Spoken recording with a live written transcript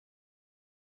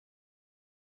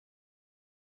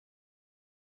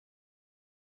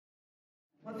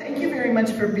Thank you very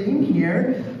much for being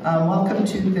here. Welcome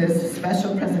to this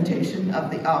special presentation of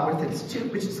the Allworth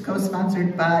Institute, which is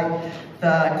co-sponsored by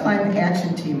the Climate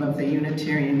Action Team of the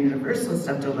Unitarian Universalists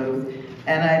of Duluth.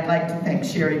 And I'd like to thank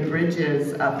Sherry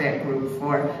Bridges of that group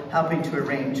for helping to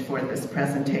arrange for this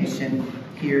presentation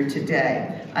here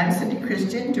today. I'm Cindy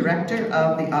Christian, Director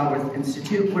of the Allworth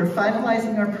Institute. We're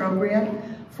finalizing our program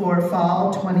for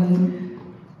fall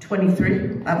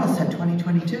 2023. I almost said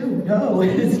 2022. No,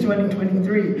 it's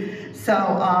 2023.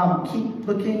 So keep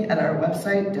looking at our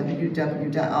website,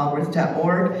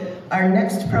 www.allworth.org. Our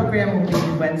next program will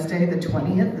be Wednesday the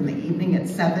 20th in the evening at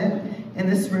 7 in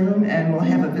this room, and we'll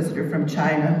have a visitor from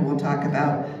China who will talk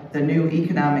about the new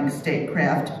economic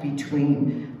statecraft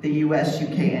between the US,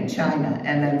 UK, and China.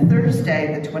 And then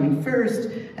Thursday, the 21st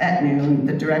at noon,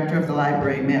 the director of the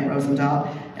library, Matt Rosendahl,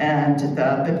 and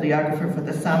the bibliographer for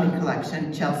the Sámi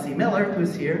collection, Chelsea Miller,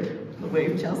 who's here,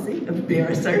 wave Chelsea,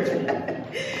 embarrasser,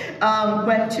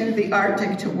 went to the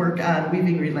Arctic to work on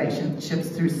weaving relationships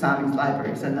through Sámi's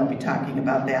libraries, and they'll be talking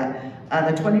about that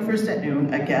on the 21st at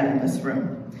noon, again in this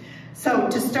room. So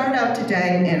to start out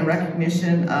today, in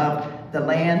recognition of the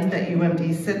land that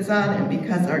UMD sits on, and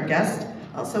because our guest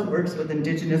also works with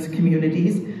indigenous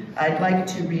communities, I'd like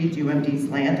to read UMD's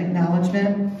land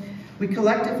acknowledgement. We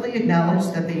collectively acknowledge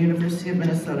that the University of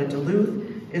Minnesota Duluth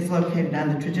is located on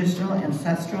the traditional,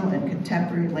 ancestral, and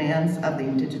contemporary lands of the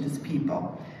indigenous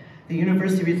people. The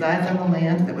university resides on the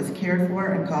land that was cared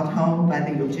for and called home by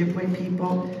the Ojibwe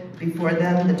people, before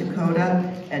them the Dakota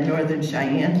and Northern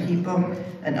Cheyenne people,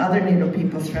 and other Native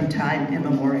peoples from time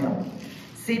immemorial.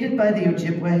 Ceded by the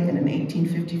Ojibwe in an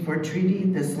 1854 treaty,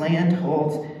 this land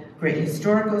holds great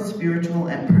historical, spiritual,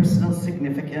 and personal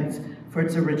significance for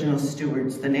its original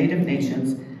stewards, the Native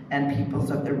nations and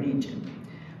peoples of the region.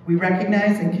 We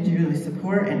recognize and continually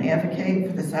support and advocate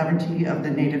for the sovereignty of the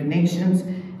Native nations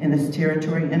in this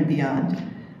territory and beyond.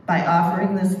 By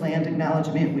offering this land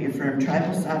acknowledgement, we affirm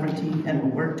tribal sovereignty and will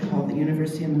work to hold the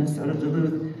University of Minnesota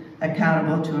Duluth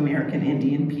accountable to American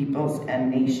Indian peoples and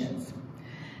nations.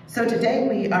 So today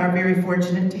we are very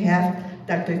fortunate to have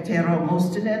Dr. Tero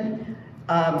Mustonen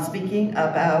speaking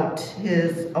about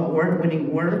his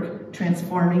award-winning work,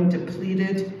 Transforming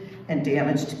Depleted and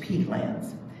Damaged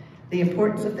Peatlands. The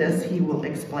importance of this he will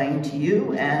explain to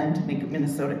you and make a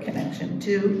Minnesota connection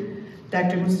too.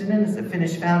 Dr. Mustonen is the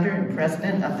Finnish founder and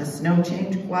president of the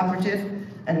Snowchange Cooperative,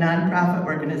 a nonprofit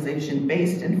organization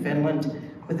based in Finland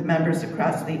with members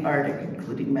across the Arctic,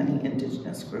 including many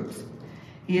indigenous groups.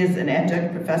 He is an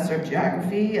adjunct professor of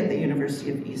geography at the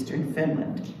University of Eastern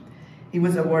Finland. He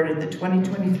was awarded the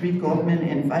 2023 Goldman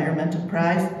Environmental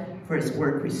Prize for his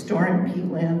work restoring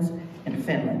peatlands in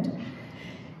Finland.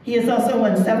 He has also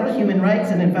won several human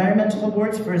rights and environmental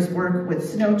awards for his work with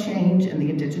Snowchange and the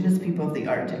indigenous people of the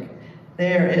Arctic.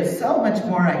 There is so much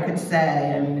more I could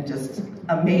say. I mean, just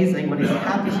amazing what he's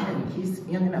accomplished. And he's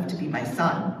young enough to be my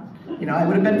son. You know, I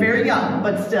would have been very young,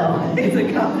 but still, he's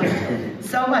accomplished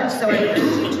so much. So I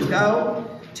encourage you to go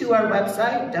to our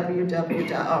website,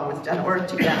 www.allworth.org,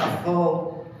 to get a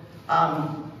full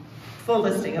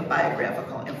listing of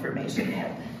biographical information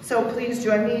here. So please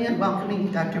join me in welcoming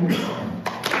Dr. Mustonen.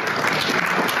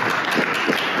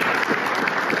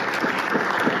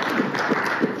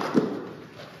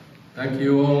 Thank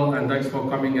you all, and thanks for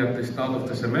coming at the start of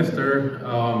the semester.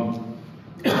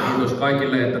 Kiitos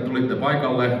kaikille, että tulitte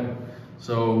paikalle.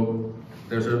 So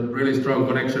there's a really strong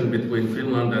connection between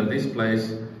Finland and this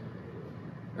place.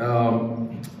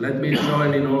 Let me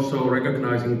join in also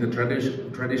recognizing the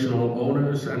traditional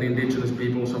owners and indigenous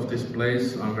peoples of this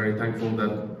place. I'm very thankful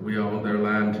that we are on their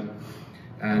land.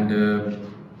 And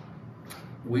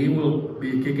we will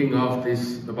be kicking off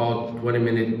this about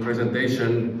 20-minute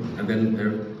presentation, and then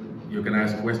you can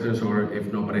ask questions, or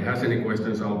if nobody has any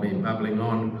questions, I'll be babbling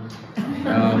on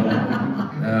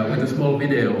with a small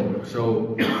video.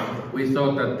 So we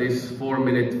thought that this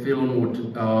 4-minute film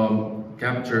would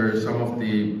capture some of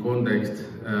the context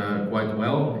quite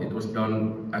well. It was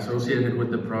done associated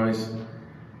with the prize,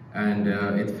 and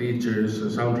it features a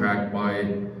soundtrack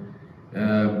by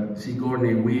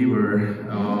Sigourney Weaver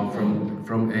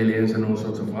from Aliens and all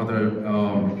sorts of other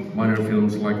minor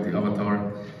films like The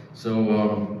Avatar.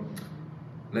 So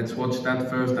let's watch that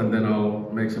first, and then I'll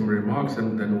make some remarks,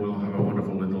 and then we'll have a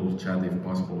wonderful little chat if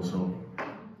possible. So.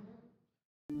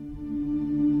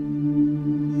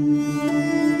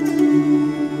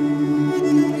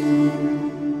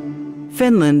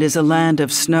 Finland is a land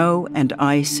of snow and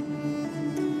ice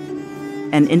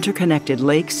and interconnected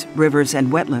lakes, rivers,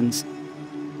 and wetlands,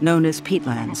 known as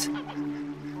peatlands.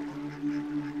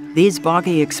 These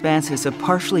boggy expanses of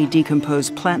partially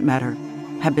decomposed plant matter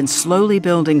have been slowly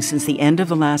building since the end of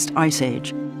the last ice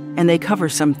age, and they cover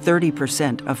some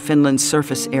 30% of Finland's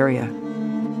surface area.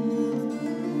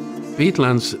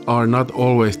 Peatlands are not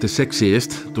always the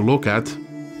sexiest to look at,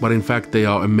 but in fact they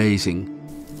are amazing.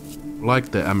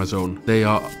 Like the Amazon, they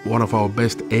are one of our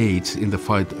best aids in the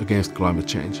fight against climate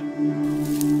change.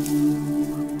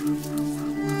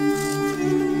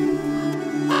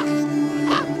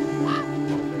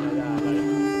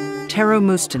 Tero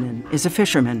Mustonen is a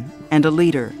fisherman and a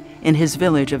leader in his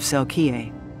village of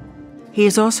Selkie. He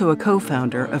is also a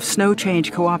co-founder of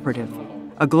Snowchange Cooperative,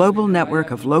 a global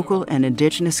network of local and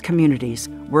indigenous communities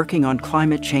working on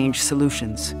climate change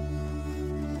solutions.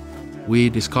 We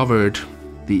discovered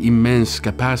the immense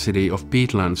capacity of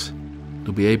peatlands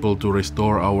to be able to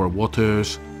restore our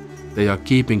waters. They are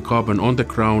keeping carbon on the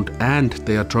ground and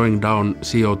they are drawing down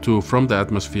CO2 from the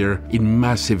atmosphere in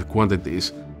massive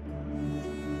quantities.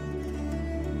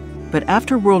 But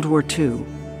after World War II,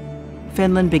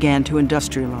 Finland began to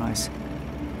industrialize,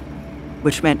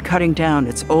 which meant cutting down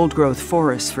its old-growth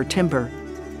forests for timber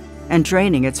and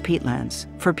draining its peatlands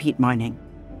for peat mining.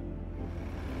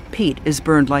 Peat is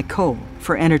burned like coal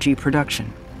for energy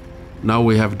production. Now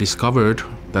we have discovered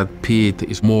that peat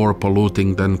is more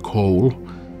polluting than coal.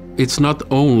 It's not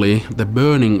only the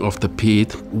burning of the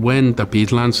peat. When the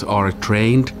peatlands are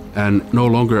drained and no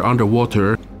longer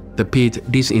underwater, the peat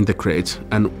disintegrates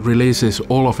and releases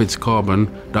all of its carbon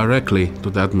directly to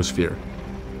the atmosphere.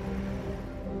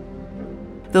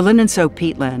 The linen-soaked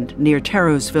peatland near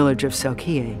Tero's village of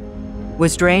Selkie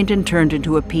was drained and turned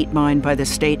into a peat mine by the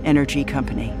state energy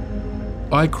company.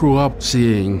 I grew up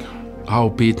seeing how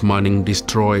peat mining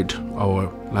destroyed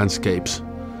our landscapes,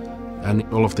 and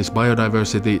all of this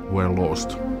biodiversity were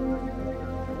lost.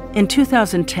 In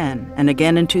 2010 and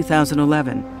again in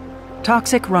 2011,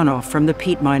 toxic runoff from the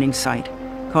peat mining site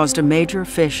caused a major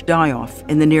fish die-off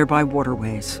in the nearby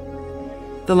waterways.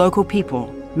 The local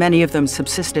people, many of them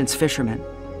subsistence fishermen,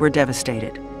 were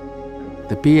devastated.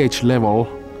 The pH level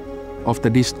of the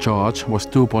discharge was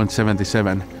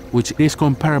 2.77, which is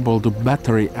comparable to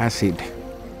battery acid,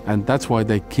 and that's why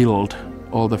they killed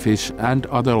all the fish and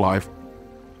other life.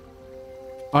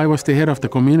 I was the head of the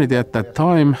community at that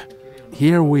time.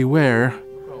 Here we were,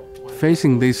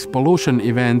 facing this pollution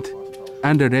event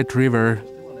and a dead river.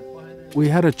 We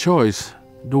had a choice.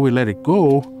 Do we let it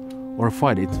go or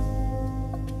fight it?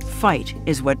 Fight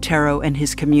is what Tero and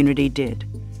his community did,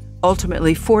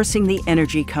 ultimately forcing the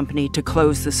energy company to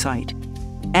close the site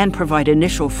and provide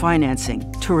initial financing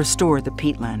to restore the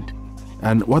peatland.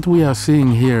 And what we are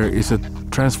seeing here is a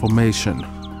transformation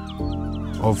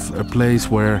of a place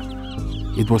where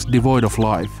it was devoid of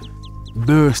life,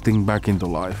 bursting back into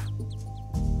life.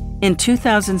 In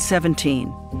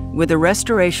 2017, with the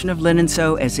restoration of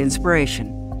Linenso as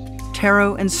inspiration,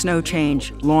 Tero and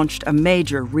Snowchange launched a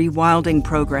major rewilding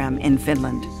program in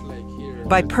Finland.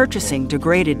 By purchasing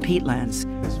degraded peatlands,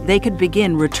 they could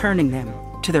begin returning them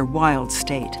to their wild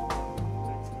state.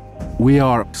 We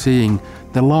are seeing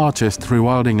the largest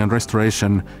rewilding and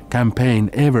restoration campaign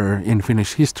ever in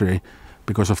Finnish history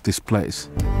because of this place.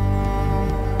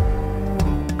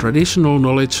 Traditional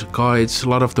knowledge guides a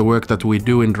lot of the work that we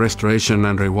do in restoration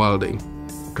and rewilding.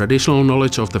 Traditional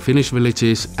knowledge of the Finnish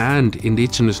villages and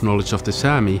indigenous knowledge of the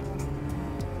Sámi.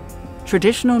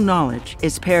 Traditional knowledge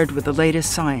is paired with the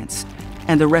latest science,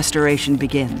 and the restoration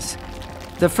begins.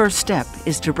 The first step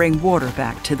is to bring water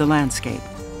back to the landscape.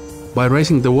 By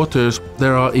raising the waters,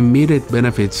 there are immediate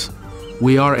benefits.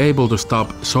 We are able to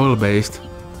stop soil-based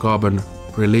carbon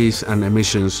release and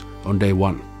emissions on day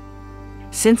one.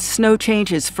 Since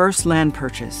Snowchange's first land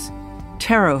purchase,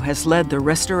 Tero has led the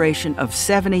restoration of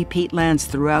 70 peatlands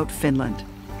throughout Finland,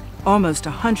 almost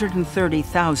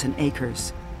 130,000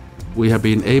 acres. We have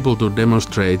been able to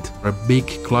demonstrate a big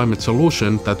climate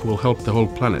solution that will help the whole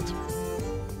planet.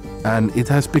 And it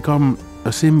has become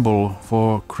a symbol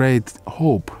for great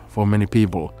hope for many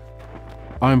people.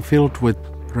 I'm filled with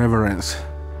reverence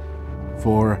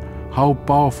for how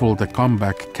powerful the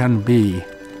comeback can be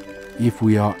if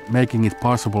we are making it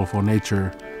possible for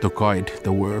nature to guide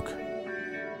the work.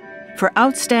 For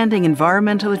outstanding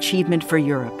environmental achievement for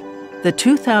Europe, the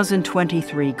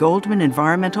 2023 Goldman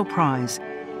Environmental Prize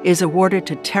is awarded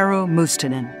to Tero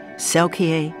Mustonen,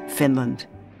 Selkie, Finland.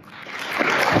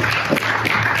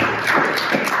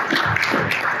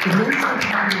 The densely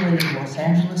populated Los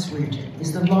Angeles region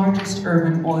is the largest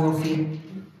urban oil field.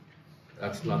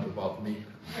 That's not about me.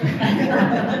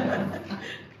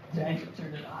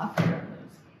 Turn it off.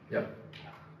 Yep.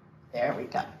 There we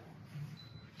go.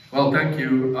 Well, thank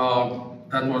you.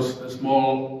 That was a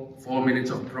small 4 minutes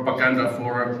of propaganda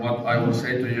for what I will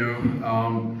say to you.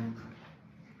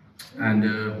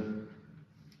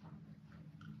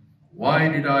 Why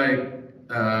did I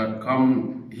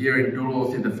come here in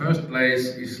Duluth in the first place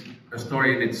is a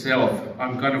story in itself.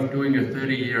 I'm kind of doing a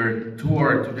 30-year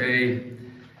tour today.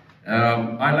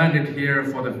 I landed here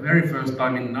for the very first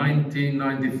time in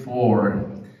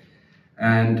 1994,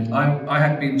 and I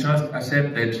had been just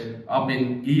accepted up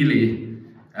in Ely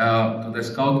to the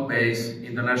Scout Base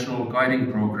International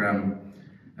Guiding Program,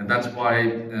 and that's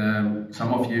why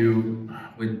some of you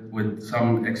with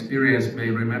some experience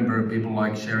may remember people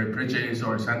like Sherry Bridges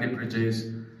or Sandy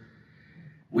Bridges.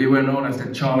 We were known as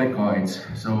the Charlie Guides.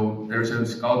 So there's a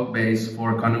Scout base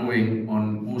for canoeing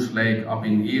on Moose Lake up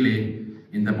in Ely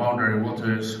in the Boundary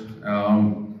Waters,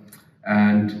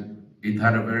 and it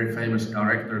had a very famous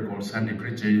director called Sandy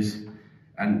Bridges,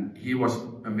 and he was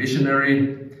a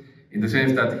visionary in the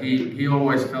sense that he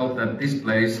always felt that this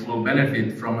place will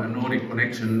benefit from a Nordic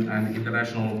connection and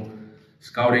international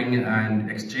scouting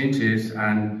and exchanges.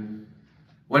 And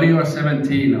when you are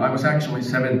 17, I was actually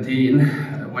 17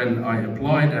 when I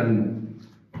applied, and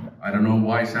I don't know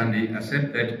why Sandy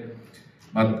accepted,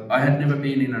 but I had never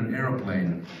been in an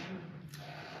aeroplane.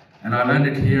 And I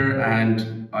landed here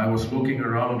and I was looking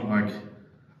around like,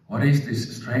 what is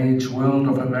this strange world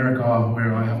of America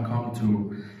where I have come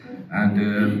to?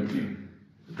 And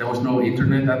there was no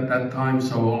internet at that time,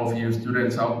 so all of you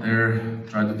students out there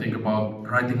try to think about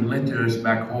writing letters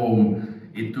back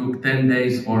home. It took 10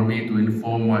 days for me to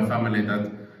inform my family that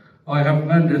I have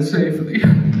landed safely.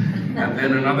 And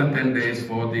then another 10 days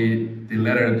for the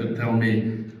letter to tell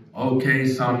me, okay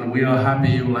son, we are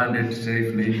happy you landed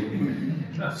safely.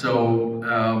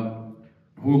 So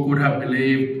who could have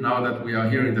believed now that we are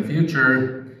here in the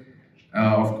future?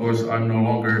 Of course, I'm no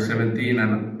longer 17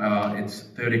 and it's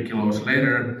 30 kilos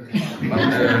later.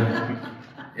 But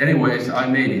anyways, I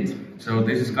made it. So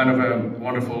this is kind of a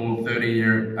wonderful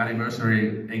 30-year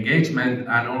anniversary engagement,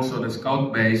 and also the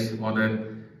Scout Base, or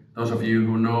those of you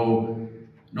who know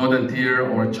Northern Tier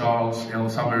or Charles L.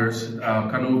 Summers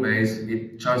Canoe Base,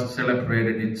 it just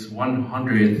celebrated its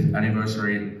 100th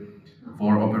anniversary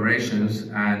for operations,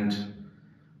 and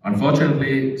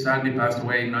unfortunately Sandy passed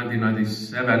away in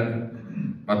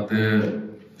 1997, but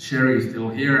Sherry is still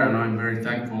here, and I'm very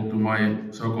thankful to my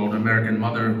so-called American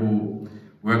mother who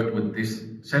worked with this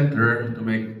center to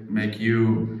make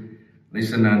you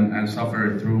listen and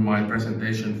suffer through my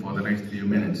presentation for the next few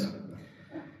minutes.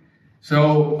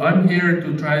 So I'm here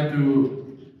to try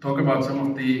to talk about some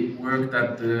of the work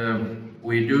that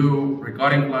we do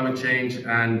regarding climate change,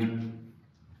 and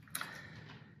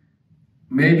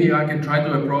maybe I can try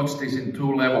to approach this in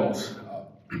two levels.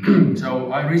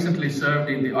 So I recently served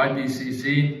in the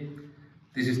IPCC.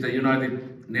 This is the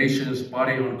United Nations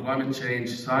body on climate change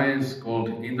science called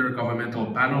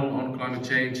Intergovernmental Panel on Climate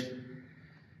Change.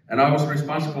 And I was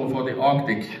responsible for the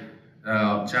Arctic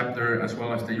chapter as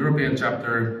well as the European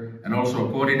chapter, and also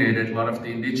coordinated a lot of the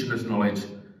indigenous knowledge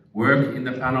work in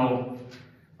the panel.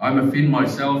 I'm a Finn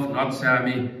myself, not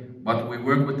Sami, but we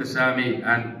work with the Sami,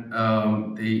 and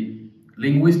the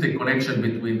linguistic connection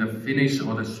between the Finnish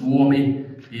or the Suomi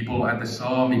people and the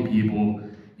Sámi people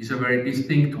is a very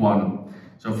distinct one.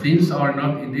 So Finns are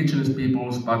not indigenous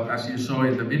peoples, but as you saw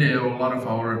in the video, a lot of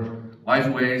our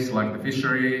lifeways like the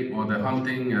fishery or the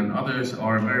hunting and others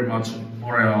are very much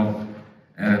boreal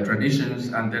traditions,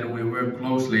 and then we work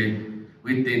closely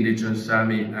with the indigenous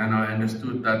Sami, and I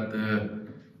understood that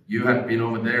you had been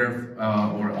over there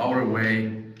or our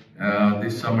way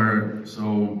this summer,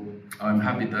 so I'm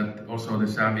happy that also the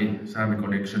Sami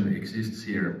connection exists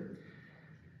here.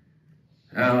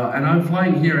 And I'm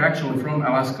flying here actually from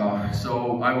Alaska,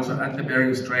 so I was at the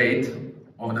Bering Strait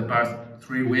over the past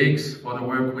 3 weeks for the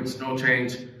work with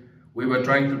Snowchange. We were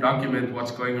trying to document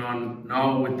what's going on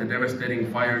now with the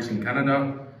devastating fires in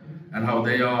Canada and how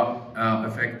they are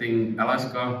affecting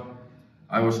Alaska.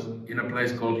 I was in a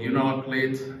place called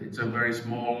Inuvialuit. It's a very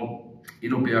small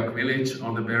Inuvialuit village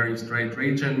on the Bering Strait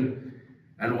region.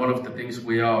 And one of the things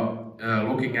we are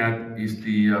looking at is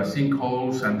the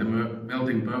sinkholes and the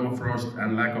melting permafrost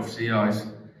and lack of sea ice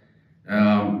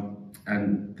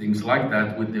and things like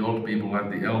that with the old people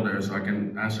and the elders. So I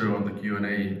can answer on the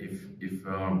Q&A if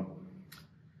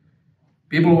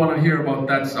people want to hear about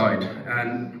that side,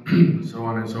 and so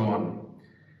on and so on.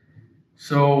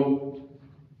 So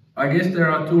I guess there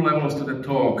are two levels to the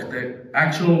talk: the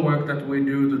actual work that we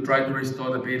do to try to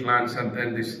restore the peatlands, and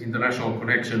then this international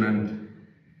connection.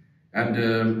 And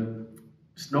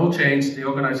Snowchange, the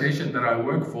organization that I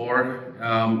work for,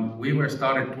 we were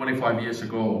started 25 years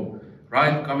ago,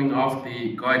 right coming off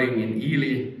the guiding in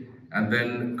Ely, and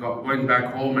then going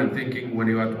back home and thinking when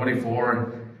you are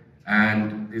 24,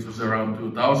 and this was around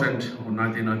 2000 or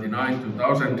 1999,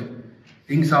 2000,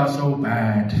 things are so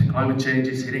bad, climate change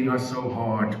is hitting us so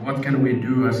hard, what can we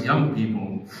do as young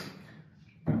people?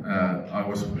 I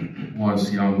was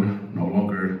once young, no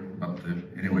longer, but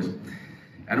anyways.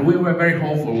 And we were very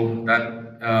hopeful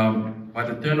that by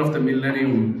the turn of the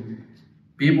millennium,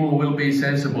 people will be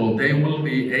sensible, they will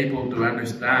be able to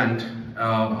understand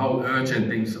how urgent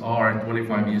things are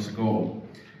 25 years ago.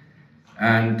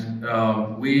 And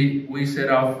we set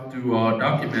up to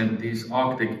document these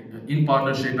Arctic in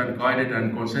partnership and guided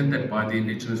and consented by the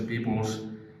indigenous peoples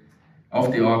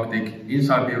of the Arctic in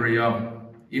Siberia,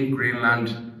 in Greenland,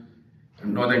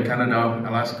 in northern Canada,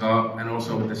 Alaska, and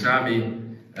also with the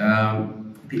Sámi,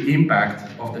 the impact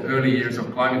of the early years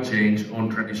of climate change on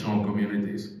traditional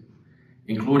communities,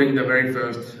 including the very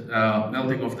first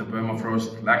melting of the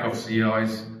permafrost, lack of sea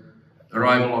ice,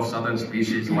 arrival of southern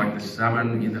species like the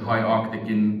salmon in the high Arctic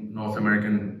in North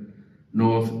American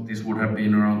North. This would have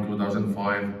been around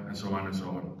 2005, and so on and so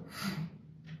on.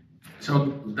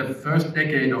 So the first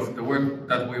decade of the work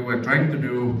that we were trying to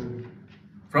do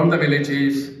from the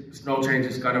villages, Snowchange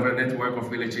is kind of a network of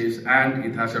villages and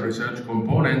it has a research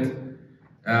component,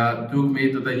 took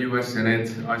me to the US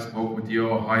Senate. I spoke with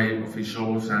your high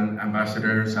officials and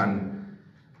ambassadors and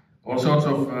all sorts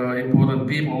of important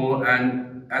people, and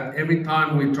at every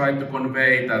time we tried to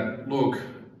convey that, look,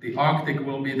 the Arctic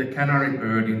will be the canary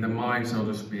bird in the mine, so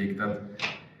to speak, that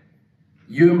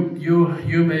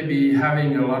you may be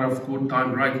having a lot of good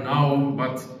time right now,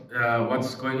 but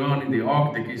what's going on in the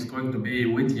Arctic is going to be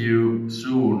with you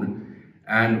soon.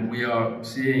 And we are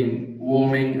seeing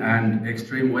warming and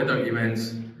extreme weather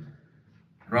events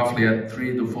roughly at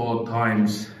 3 to 4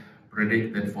 times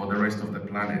predicted for the rest of the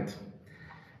planet.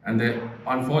 And the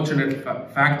unfortunate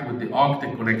fact with the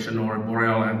Arctic connection, or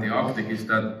boreal and the Arctic, is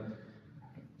that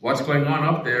what's going on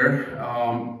up there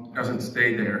doesn't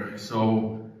stay there.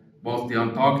 So both the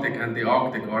Antarctic and the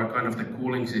Arctic are kind of the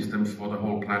cooling systems for the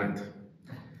whole planet.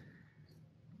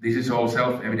 This is all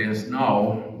self-evident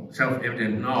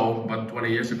now, but 20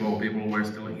 years ago people were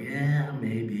still like, yeah,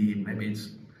 maybe it's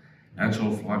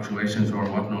natural fluctuations or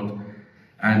whatnot.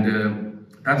 And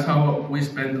that's how we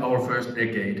spent our first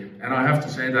decade. And I have to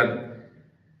say that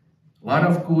a lot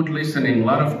of good listening, a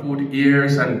lot of good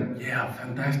ears, and yeah,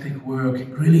 fantastic work,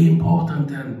 really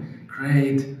important and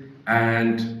great.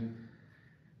 And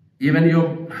even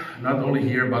not only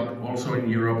here, but also in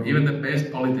Europe, even the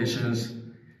best politicians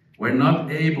were not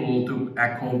able to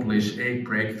accomplish a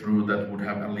breakthrough that would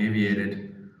have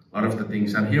alleviated a lot of the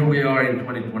things. And here we are in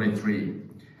 2023.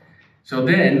 So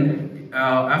then,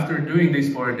 after doing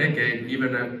this for a decade,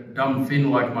 even a dumb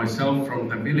Finn like myself from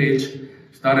the village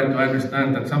started to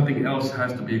understand that something else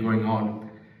has to be going on.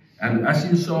 And as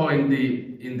you saw in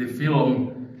the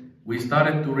film, we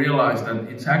started to realize that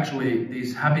it's actually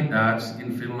these habitats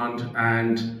in Finland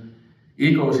and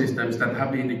ecosystems that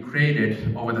have been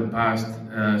created over the past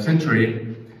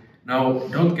century. Now,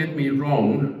 don't get me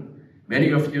wrong,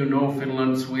 many of you know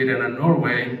Finland, Sweden and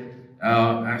Norway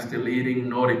as the leading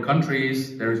Nordic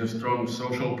countries. There is a strong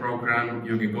social program.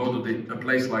 You can go to a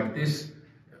place like this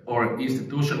or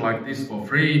institution like this for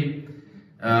free.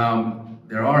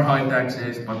 There are high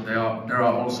taxes, but there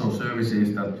are also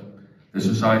services that the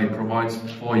society provides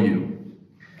for you.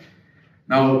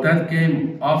 Now that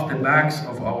came off the backs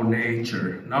of our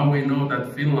nature. Now we know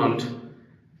that Finland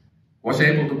was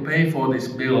able to pay for this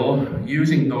bill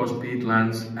using those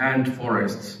peatlands and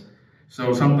forests.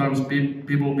 So sometimes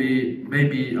people may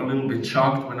be a little bit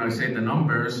shocked when I say the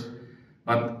numbers,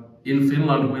 but in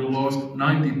Finland we lost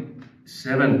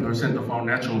 97% of our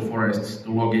natural forests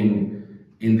to logging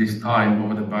in this time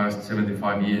over the past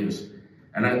 75 years.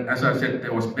 And as I said,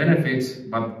 there was benefits,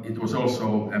 but it was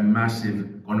also a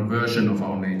massive conversion of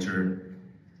our nature.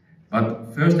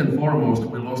 But first and foremost,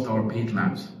 we lost our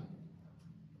peatlands.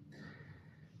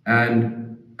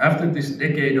 And after this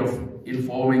decade of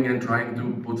informing and trying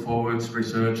to put forward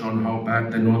research on how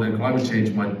bad the northern climate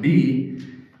change might be,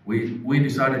 we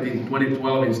decided in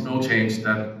 2012 in Snowchange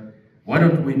that why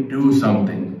don't we do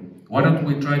something? Why don't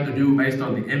we try to do, based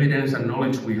on the evidence and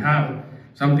knowledge we have,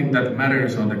 something that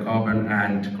matters on the carbon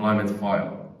and climate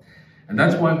file. And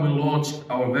that's why we launched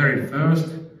our very first,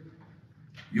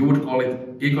 you would call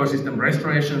it ecosystem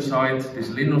restoration site, this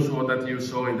Linnunsuo that you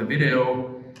saw in the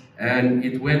video. And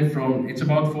it's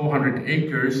about 400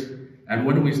 acres. And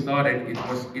when we started,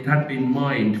 it had been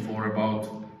mined for about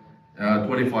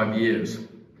 25 years.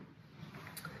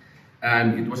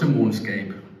 And it was a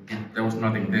moonscape. There was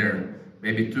nothing there.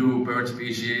 Maybe 2 bird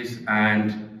species,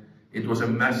 and it was a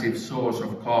massive source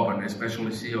of carbon,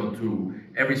 especially CO2.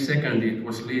 Every second it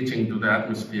was leaching to the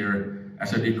atmosphere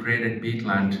as a degraded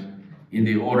peatland in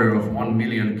the order of 1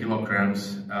 million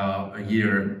kilograms a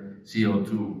year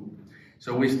CO2.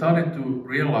 So we started to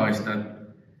realize that,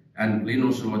 and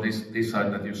Linnunsuo, this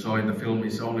site that you saw in the film,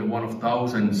 is only one of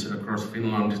thousands across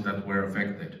Finland that were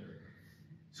affected.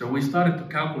 So we started to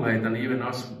calculate, and even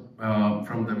us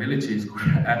from the villages could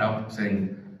add up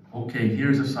saying, okay,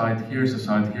 here's a site, here's a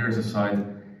site, here's a site.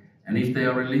 And if they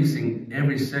are releasing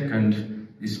every second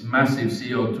this massive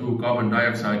CO2 carbon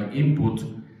dioxide input,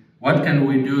 what can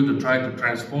we do to try to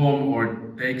transform or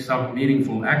take some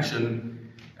meaningful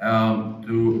action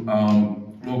to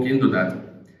look into that?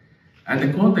 And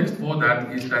the context for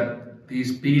that is that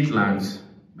these peatlands,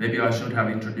 maybe I should have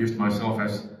introduced myself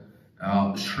as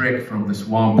Shrek from the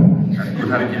swamp, that could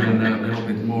have given a little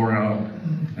bit more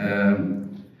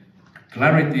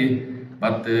clarity,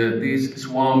 but these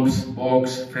swamps,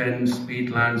 bogs, fens,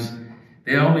 peatlands,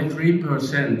 they are only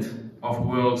 3% of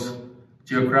world's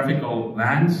geographical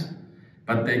lands,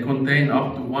 but they contain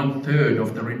up to 1/3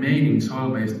 of the remaining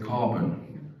soil-based carbon.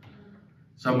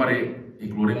 Somebody,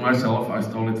 including myself, I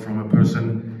stole it from a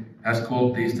person, has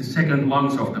called these the second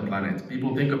lungs of the planet.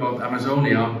 People think about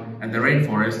Amazonia and the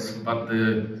rainforests, but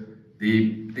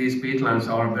these peatlands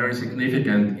are very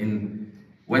significant in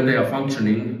when they are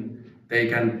functioning. They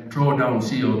can draw down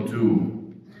CO2.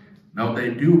 Now they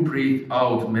do breathe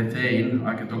out methane.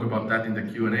 I can talk about that in the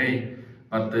Q&A,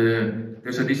 but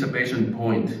there's a dissipation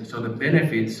point. So the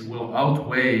benefits will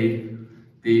outweigh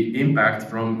the impact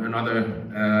from another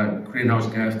greenhouse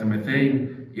gas, the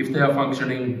methane, if they are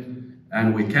functioning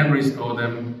and we can restore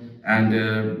them, and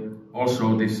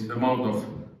also this amount of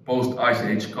post-ice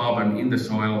age carbon in the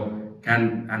soil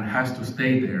can and has to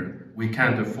stay there. We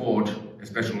can't afford,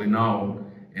 especially now,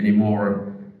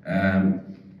 anymore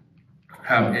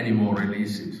have any more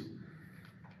releases.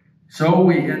 So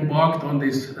we embarked on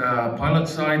this pilot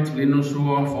site,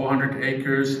 Linnunsuo, 400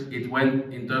 acres. It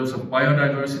went in terms of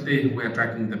biodiversity. We are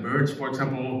tracking the birds, for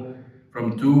example,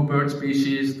 from 2 bird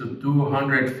species to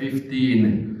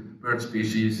 215 bird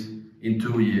species in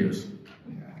 2 years.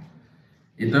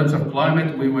 In terms of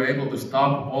climate, we were able to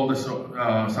stop all the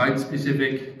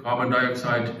site-specific carbon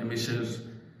dioxide emissions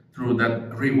through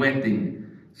that rewetting.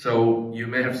 So you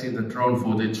may have seen the drone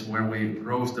footage where we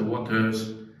rose the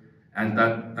waters, and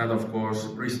that of course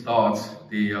restarts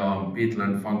the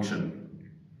peatland function.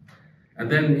 And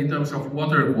then in terms of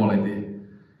water quality,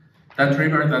 that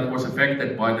river that was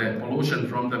affected by the pollution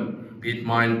from the peat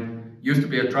mine used to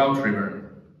be a trout river,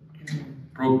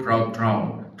 brook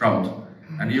trout.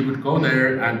 And you could go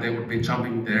there and they would be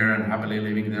jumping there and happily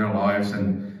living their lives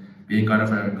and being kind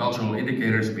of a cultural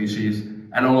indicator species,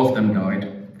 and all of them died.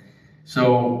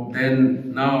 So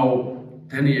then now,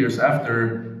 10 years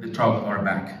after, the trout are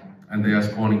back and they are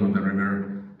spawning on the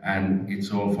river and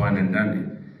it's all fine and dandy.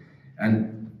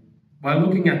 And by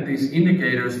looking at these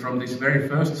indicators from this very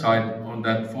first site on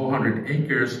that 400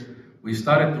 acres, we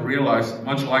started to realize,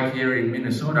 much like here in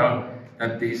Minnesota,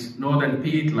 that these northern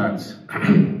peatlands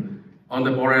on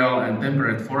the boreal and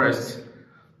temperate forests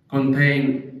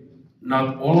contain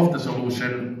not all of the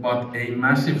solution, but a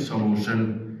massive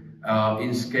solution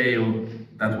in scale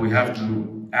that we have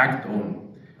to act on.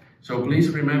 So please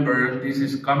remember, this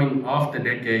is coming off the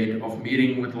decade of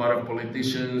meeting with a lot of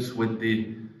politicians, with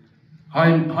the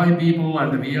high people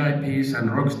and the VIPs and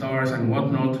rock stars and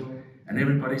whatnot, and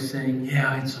everybody's saying,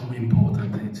 yeah, it's so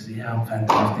important, it's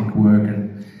fantastic work,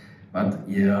 but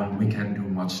yeah, we can't do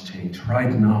much change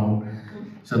right now.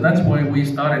 So that's why we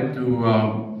started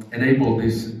to enable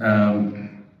this,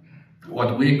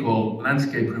 what we call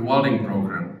landscape rewilding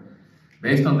program.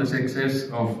 Based on the success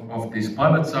of this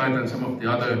pilot site and some of the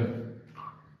other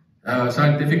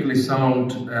scientifically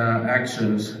sound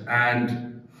actions.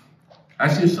 And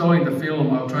as you saw in the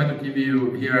film, I'll try to give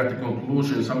you here at the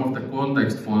conclusion some of the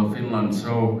context for Finland.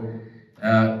 So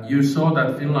you saw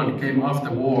that Finland came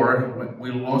after war. We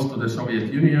lost to the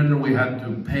Soviet Union. We had to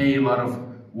pay a lot of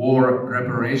war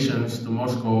reparations to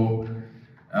Moscow.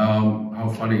 How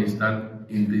funny is that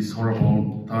in this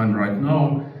horrible time right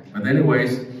now? But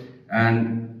anyways,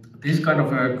 and this kind of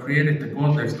created the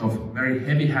context of very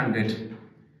heavy-handed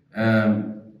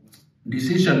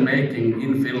decision-making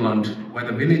in Finland, where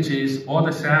the villages or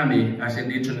the Sámi as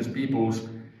indigenous peoples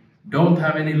don't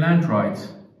have any land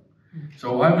rights.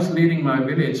 So I was leading my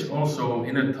village also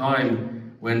in a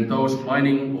time when those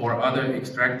mining or other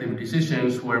extractive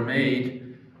decisions were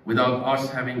made without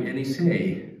us having any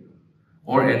say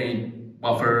or any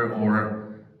buffer or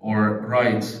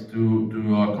rights to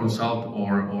consult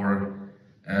or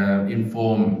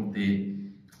inform the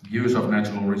use of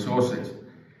natural resources.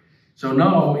 So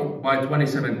now, by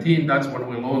 2017, that's when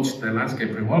we launched the landscape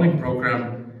rewilding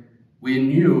program, we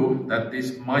knew that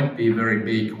this might be very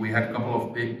big. We had a couple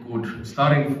of big good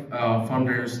starting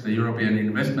funders, the European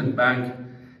Investment Bank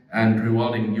and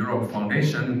Rewilding Europe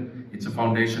Foundation. It's a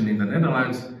foundation in the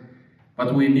Netherlands.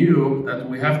 But we knew that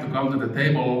we have to come to the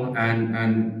table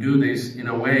and do this in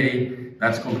a way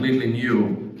that's completely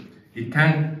new. It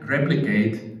can't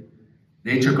replicate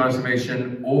nature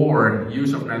conservation or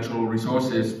use of natural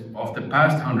resources of the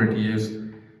past 100 years,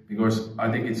 because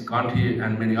I think it's Gandhi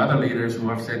and many other leaders who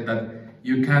have said that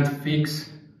you can't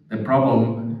fix the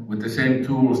problem with the same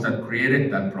tools that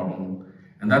created that problem.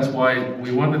 And that's why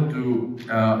we wanted to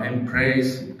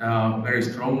embrace very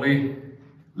strongly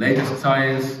latest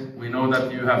science. We know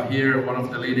that you have here one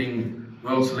of the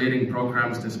world's leading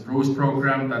programs, the Spruce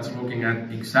program, that's looking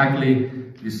at exactly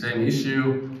the same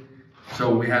issue. So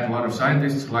we had a lot of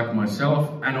scientists like myself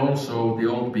and also the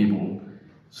old people.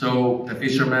 So the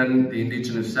fishermen, the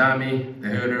indigenous Sámi, the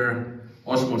herder,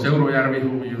 Osmo Seurujärvi,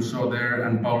 whom you saw there,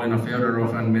 and Paulina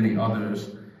Fyodorov and many others.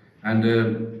 And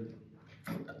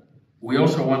we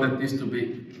also wanted this to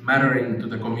be mattering to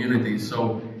the community.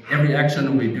 So every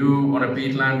action we do on a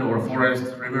peatland or a forest,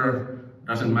 river,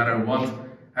 doesn't matter what,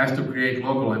 has to create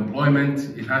local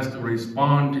employment. It has to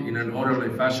respond in an orderly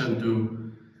fashion to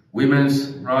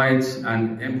women's rights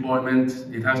and employment.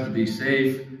 It has to be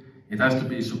safe. It has to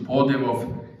be supportive of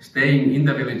staying in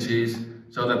the villages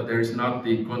so that there is not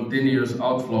the continuous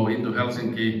outflow into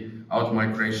Helsinki,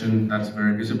 out-migration that's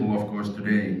very visible, of course,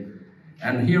 today.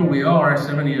 And here we are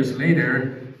 7 years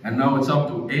later, and now it's up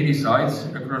to 80 sites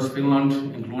across Finland,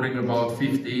 including about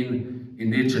 15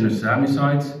 indigenous Sámi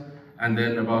sites, and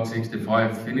then about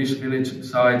 65 Finnish village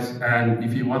sites. And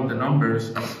if you want the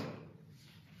numbers,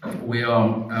 we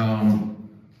are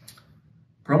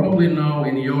probably now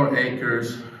in your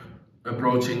acres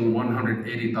approaching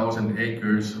 180,000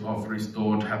 acres of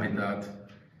restored habitat.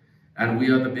 And we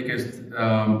are the biggest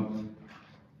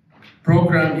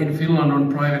program in Finland on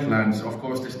private lands. Of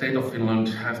course, the state of Finland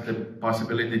has the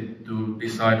possibility to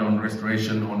decide on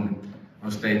restoration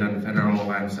on state and federal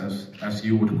lands, as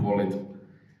you would call it.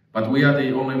 But we are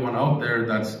the only one out there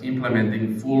that's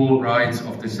implementing full rights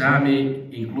of the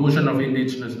Sámi, inclusion of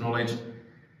indigenous knowledge.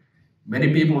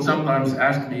 Many people sometimes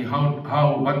ask me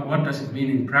what does it mean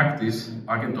in practice?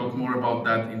 I can talk more about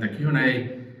that in the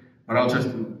Q&A, but I'll just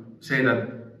say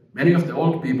that many of the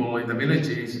old people in the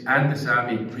villages and the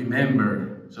Sámi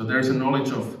remember. So there's a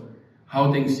knowledge of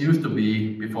how things used to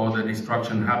be before the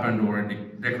destruction happened or the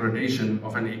degradation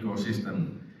of an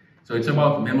ecosystem. So it's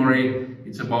about memory,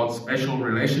 it's about special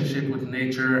relationship with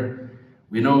nature.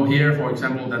 We know here, for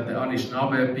example, that the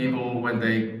Anishinaabe people, when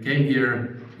they came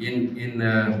here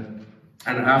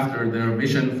and after their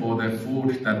vision for the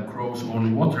food that grows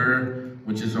on water,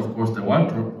 which is of course the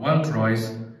wild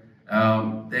rice,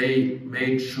 they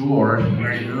made sure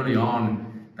very early on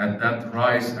that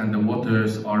rice and the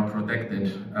waters are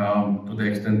protected to the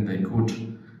extent they could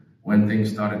when things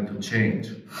started to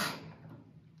change.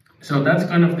 So that's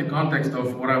kind of the context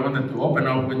of what I wanted to open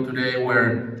up with today,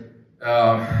 where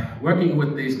working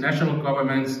with these national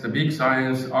governments, the big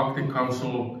science, Arctic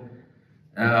Council,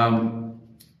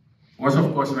 was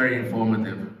of course very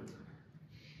informative.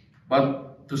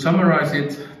 But to summarize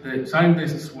it, the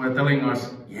scientists were telling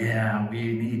us, yeah,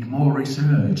 we need more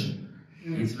research.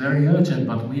 It's very urgent,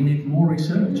 but we need more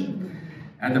research.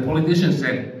 And the politicians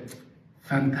said,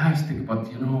 fantastic,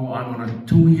 but you know, I'm on a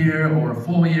 2-year or a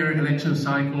 4-year election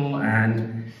cycle,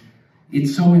 and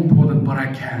it's so important, but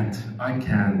I can't.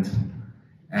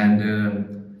 And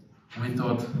we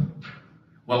thought,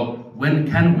 well, when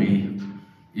can we,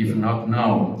 if not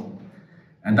now?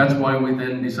 And that's why we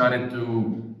then decided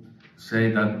to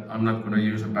say that, I'm not going to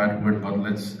use a bad word, but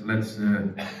let's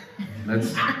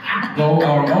go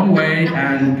our own way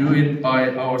and do it by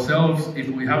ourselves if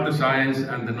we have the science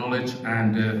and the knowledge.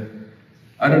 And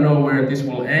I don't know where this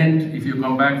will end. If you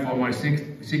come back for my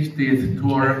 60th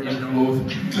tour in Duluth,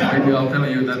 maybe I'll tell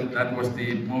you that that was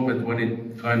the moment when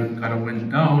it kind of went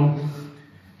down.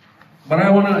 But I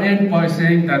want to end by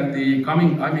saying that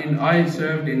I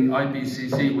served in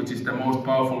IPCC, which is the most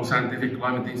powerful scientific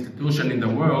climate institution in the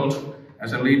world,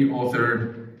 as a lead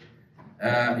author.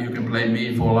 You can blame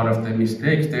me for a lot of the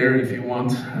mistakes there if you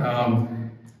want.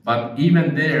 But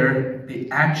even there, the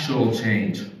actual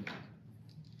change,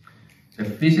 the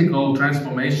physical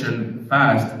transformation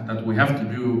fast that we have to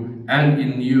do and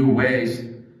in new ways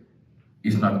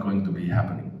is not going to be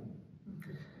happening.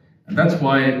 And that's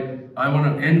why I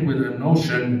want to end with a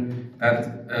notion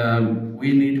that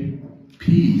we need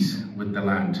peace with the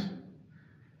land.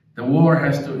 The war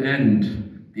has to end.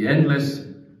 The endless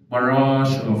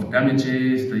barrage of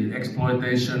damages, the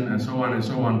exploitation, and so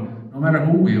on, no matter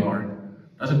who we are,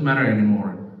 doesn't matter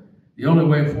anymore. The only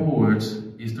way forwards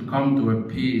is to come to a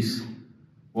peace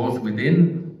both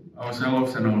within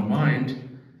ourselves and our mind,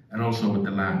 and also with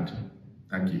the land.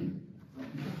 Thank you.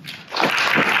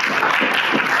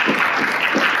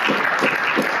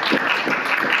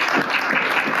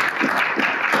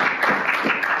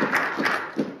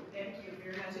 Thank you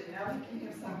very much. And now we can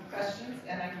have some questions,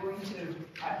 and I'm going to,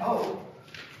 I hope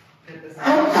that this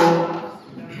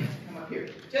come up here,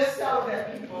 just so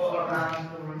that people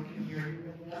around the room can hear you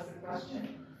when you ask the question.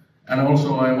 And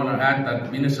also I want to add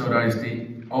that Minnesota is the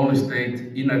only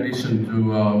state, in addition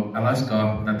to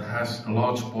Alaska, that has a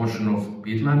large portion of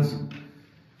peatlands.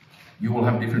 You will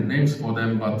have different names for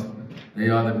them, but they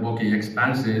are the boggy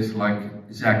expanses like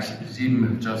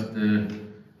Zim, just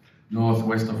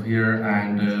northwest of here,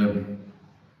 and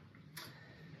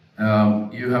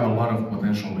you have a lot of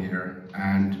potential here.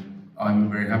 And I'm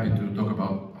very happy to talk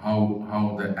about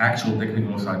how the actual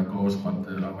technical side goes, but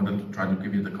I wanted to try to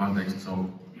give you the context. So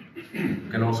you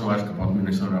can also ask about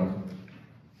Minnesota.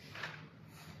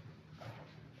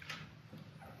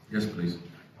 Yes, please.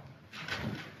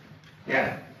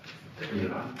 Yeah.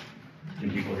 Can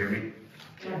people hear me?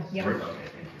 Yes. Yep. Okay,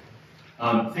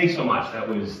 thank you. Thanks so much. That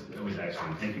was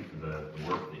excellent. Thank you for the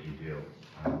work that you do,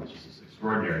 which is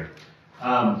extraordinary.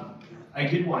 I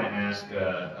did want to ask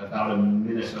about a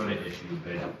Minnesota issue,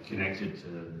 but connected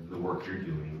to the work you're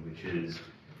doing, which is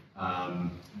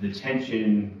the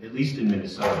tension, at least in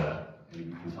Minnesota, and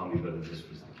you can tell me whether this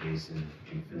was the case in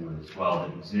Finland as well,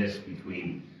 that exists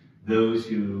between those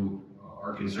who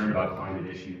are concerned about climate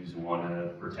issues and want to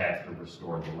protect or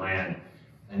restore the land,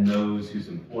 and those whose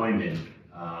employment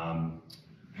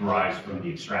derives from the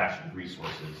extraction of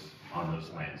resources on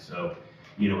those lands. So,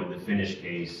 you know, in the Finnish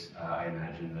case, I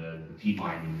imagine the peat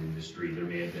mining industry, there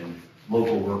may have been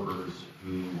local workers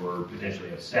who were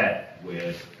potentially upset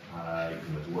with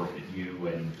the work that you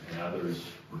and others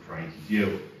were trying to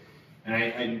do. And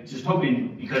I'm just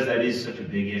hoping, because that is such a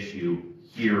big issue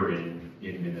here in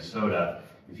Minnesota,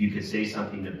 if you could say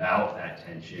something about that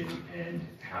tension and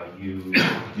how you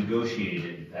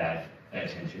negotiated that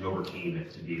tension, overcame it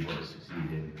to be able to succeed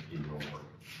in your work.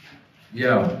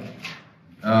 Yeah,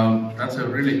 that's a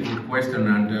really good question,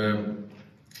 and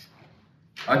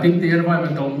I think the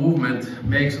environmental movement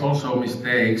makes also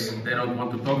mistakes. They don't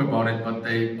want to talk about it, but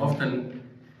they often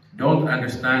don't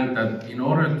understand that in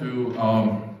order to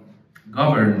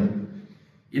govern,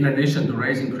 in addition to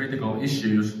raising critical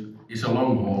issues, is a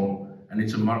long haul and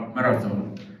it's a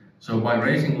marathon. So by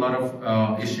raising a lot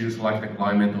of issues like the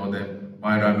climate or the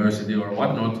biodiversity or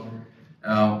whatnot,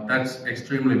 that's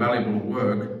extremely valuable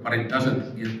work, but it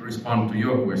doesn't respond to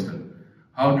your question.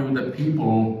 How do the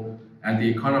people and the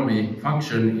economy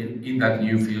function in that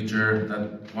new future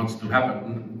that wants to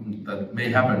happen, that may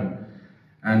happen?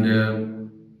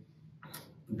 And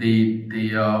the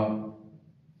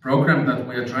program that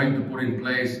we are trying to put in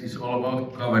place is all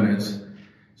about governance.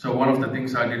 So one of the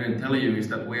things I didn't tell you is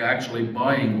that we are actually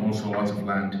buying also lots of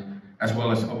land, as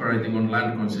well as operating on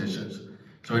land concessions.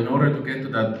 So in order to get to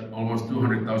that almost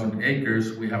 200,000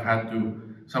 acres, we have had to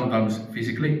sometimes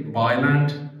physically buy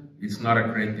land. It's not a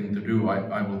great thing to do,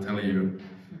 I will tell you,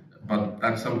 but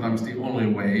that's sometimes the only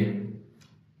way,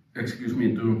 to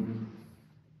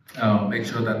make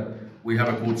sure that we have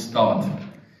a good start.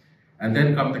 And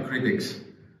then come the critics.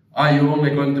 Are you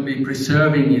only going to be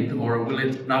preserving it, or will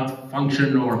it not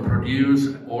function or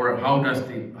produce, or how does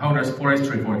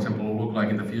forestry, for example, look like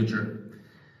in the future?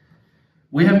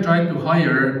 We have tried to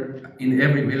hire in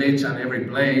every village and every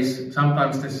place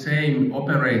sometimes the same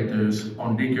operators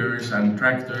on diggers and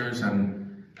tractors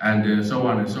and so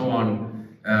on and so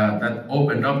on that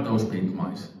opened up those peat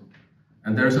mines.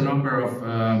 And there's a number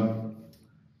of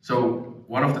so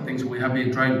one of the things we have been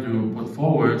trying to put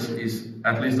forward is,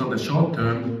 at least on the short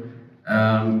term,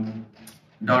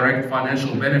 direct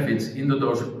financial benefits into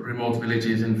those remote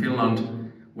villages in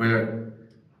Finland, where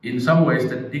in some ways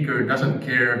the digger doesn't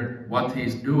care what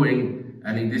he's doing,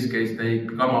 and in this case they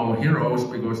become our heroes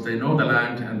because they know the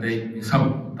land, and they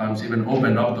sometimes even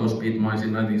opened up those peat mines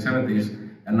in the 1970s,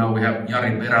 and now we have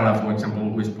Jari Perälä, for example,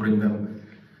 who is putting them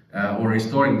or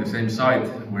restoring the same site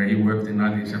where he worked in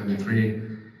 1973.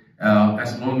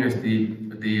 As long as the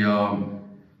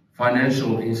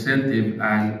financial incentive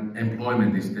and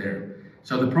employment is there.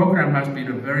 So the program has been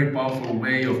a very powerful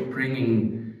way of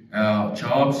bringing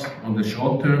jobs on the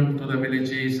short term to the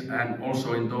villages, and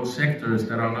also in those sectors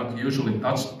that are not usually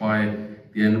touched by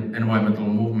the environmental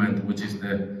movement, which is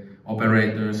the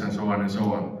operators and so on and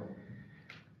so on.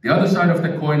 The other side of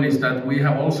the coin is that we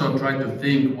have also tried to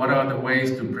think what are the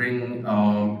ways to bring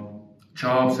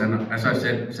jobs and, as I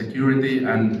said, security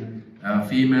and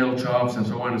female jobs and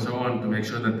so on, to make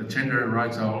sure that the gender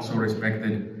rights are also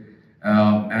respected.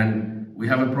 And we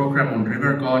have a program on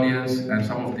river guardians and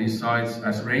some of these sites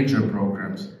as ranger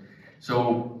programs.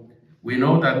 So we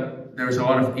know that there's a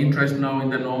lot of interest now in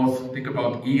the north. Think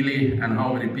about Ely and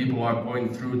how many people are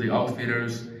going through the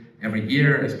outfitters every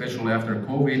year, especially after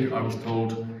COVID, I was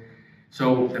told.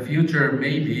 So the future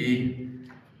may be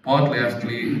partly,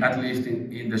 at least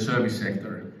in the service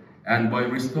sector. And by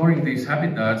restoring these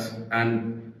habitats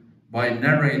and by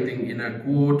narrating in a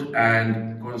good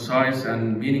and concise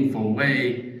and meaningful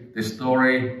way the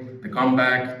story, the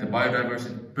comeback, the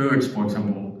biodiversity, birds, for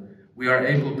example, we are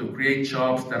able to create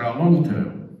jobs that are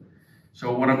long-term.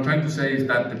 So what I'm trying to say is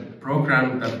that the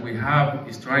program that we have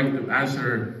is trying to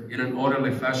answer in an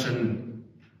orderly fashion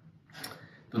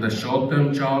to the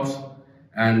short-term jobs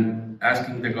and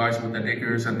asking the guys with the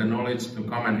diggers and the knowledge to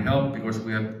come and help, because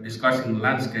we are discussing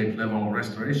landscape level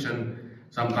restoration.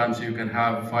 Sometimes you can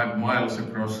have 5 miles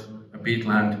across a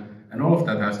peatland and all of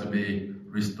that has to be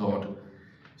restored.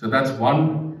 So that's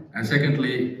one. And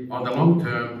secondly, on the long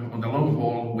term, on the long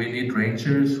haul, we need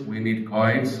rangers, we need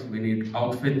guides, we need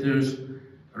outfitters,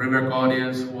 river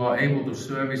guardians who are able to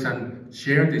service and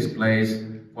share this place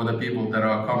for the people that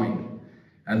are coming.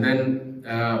 And then,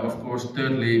 of course,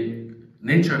 thirdly,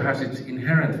 nature has its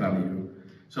inherent value.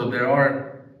 So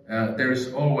there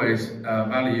is always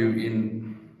value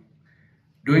in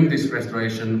doing this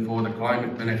restoration for the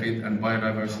climate benefit and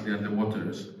biodiversity and the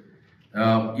waters.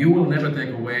 You will never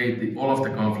take away all of the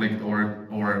conflict or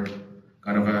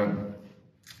kind of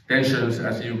tensions,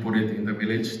 as you put it, in the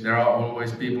village. There are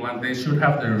always people and they should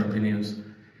have their opinions.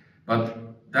 But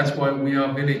that's why we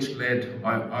are village-led.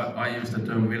 I use the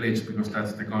term village because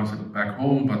that's the concept back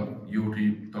home, but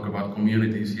you talk about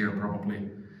communities here probably.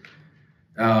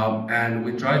 And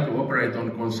we try to operate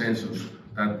on consensus,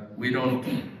 that we don't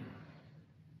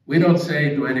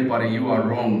say to anybody, you are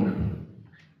wrong.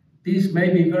 These may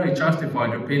be very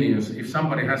justified opinions. If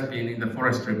somebody has been in the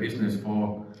forestry business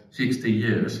for 60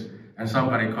 years and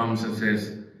somebody comes and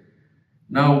says,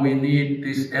 now we need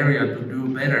this area to do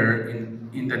better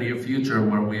in the near future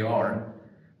where we are.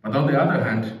 But on the other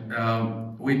hand,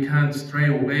 we can't stray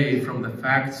away from the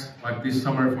facts. Like this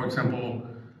summer, for example,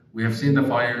 we have seen the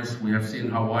fires, we have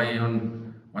seen Hawaii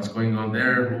on what's going on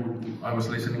there. I was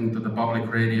listening to the public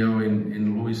radio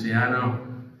in Louisiana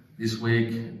this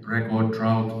week, record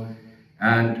drought.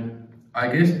 And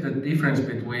I guess the difference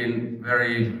between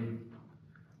very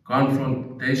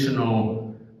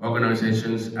confrontational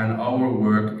organizations and our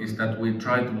work is that we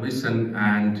try to listen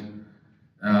and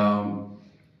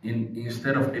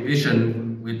instead of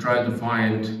division, we try to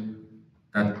find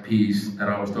that peace that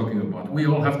I was talking about. We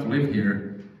all have to live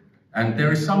here, and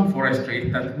there is some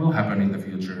forestry that will happen in the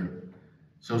future.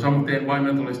 So some of the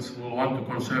environmentalists will want to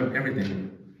conserve everything.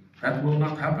 That will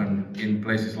not happen in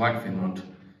places like Finland.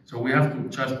 So we have to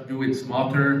just do it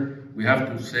smarter. We have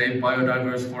to save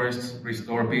biodiverse forests,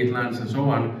 restore peatlands and so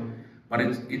on. But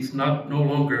it's no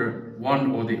longer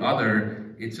one or the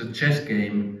other. It's a chess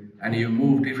game, and you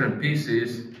move different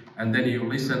pieces, and then you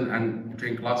listen and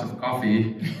drink lots of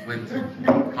coffee with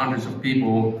hundreds of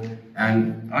people.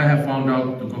 And I have found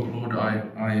out, to conclude,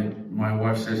 my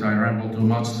wife says I ramble too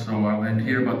much, so I'll end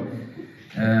here, but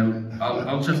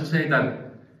I'll just say that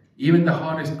even the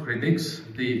hardest critics,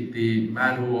 the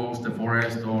man who owns the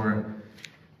forest or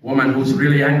woman who's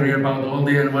really angry about all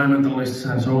the environmentalists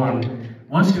and so on,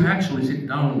 once you actually sit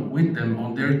down with them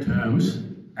on their terms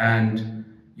and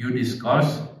you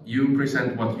discuss, you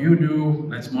present what you do,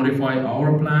 let's modify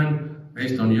our plan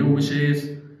based on your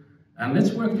wishes, and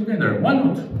let's work together. Why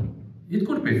not? It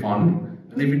could be fun,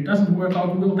 and if it doesn't work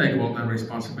out, we'll take all the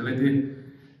responsibility.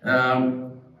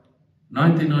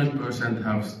 99%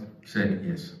 have said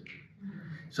yes.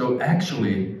 So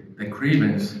actually, the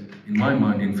grievance, in my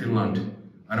mind, in Finland,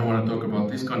 I don't want to talk about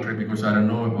this country because I don't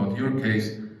know about your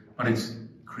case, but it's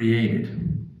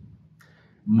created.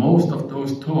 Most of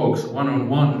those talks,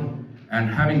 one-on-one, and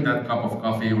having that cup of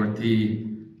coffee or tea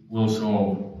will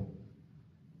solve.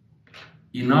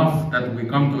 Enough that we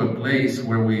come to a place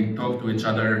where we talk to each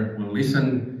other, we'll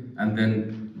listen, and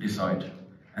then decide.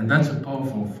 And that's a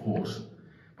powerful force.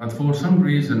 But for some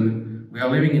reason, we are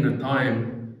living in a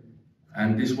time,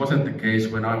 and this wasn't the case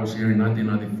when I was here in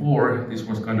 1994, this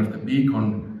was kind of the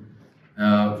beacon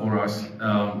for us,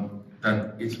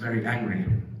 that it's very angry.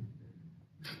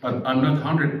 But I'm not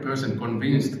 100%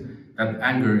 convinced that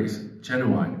anger is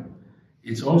genuine.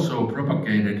 It's also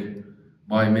propagated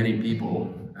by many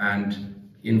people and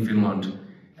in Finland.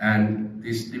 And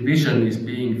this division is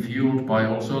being fueled by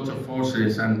all sorts of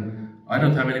forces, and I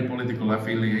don't have any political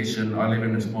affiliation. I live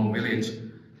in a small village,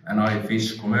 and I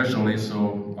fish commercially,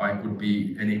 so I could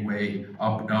be any way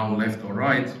up, down, left or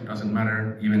right, doesn't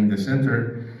matter, even in the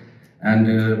center.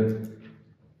 And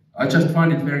I just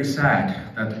find it very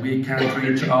sad that we can't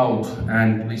reach out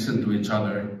and listen to each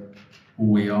other, who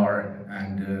we are,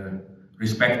 and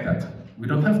respect that. We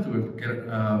don't have to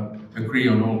agree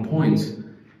on all points,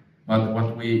 but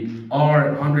what we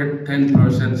are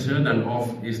 110% certain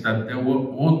of is that there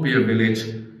won't be a village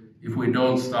if we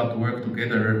don't start to work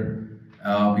together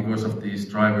because of these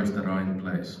drivers that are in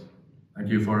place. Thank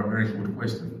you for a very good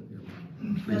question.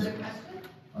 Please.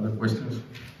 Other questions?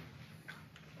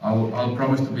 I'll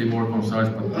promise to be more concise,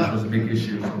 but this was a big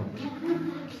issue.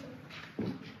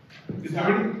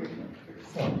 So.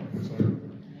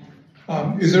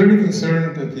 Is there any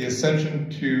concern that the ascension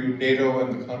to NATO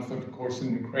and the conflict, of course,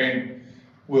 in Ukraine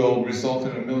will result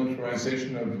in a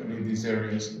militarization of any of these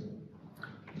areas?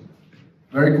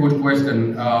 Very good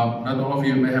question. Not all of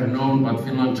you may have known, but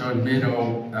Finland joined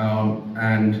NATO,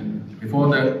 and before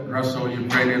the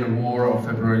Russo-Ukrainian War of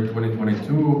February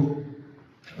 2022,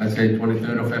 let's say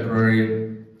 23rd of February,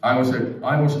 I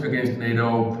was against NATO.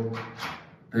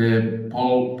 The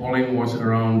polling was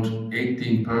around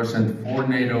 18% for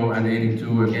NATO and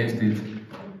 82% against it.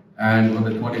 And on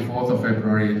the 24th of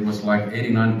February, it was like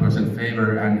 89%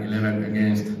 favor and 11%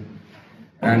 against.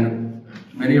 And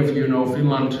many of you know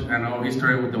Finland and our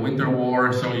history with the Winter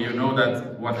War, so you know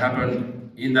that what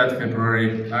happened in that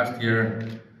February last year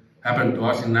happened to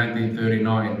us in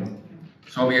 1939.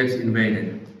 Soviets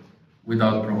invaded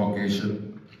without provocation.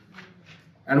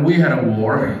 And we had a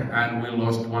war, and we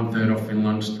lost 1/3 of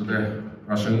Finland to the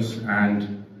Russians,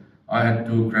 and I had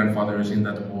 2 grandfathers in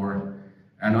that war.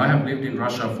 And I have lived in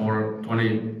Russia for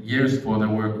 20 years for the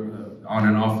work on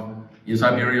and off, in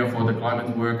Siberia for the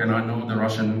climate work, and I know the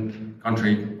Russian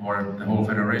country or the whole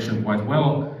federation quite well.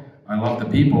 I love the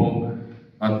people,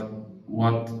 but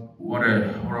what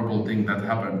a horrible thing that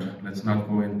happened. Let's not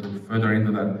go further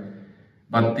into that.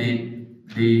 But the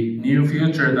new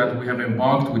future that we have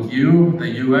embarked with you,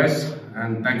 the US, and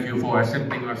thank you for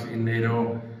accepting us in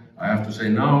NATO, I have to say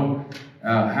now,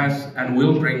 has and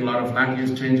will bring a lot of land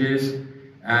use changes.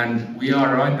 And we are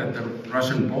right at the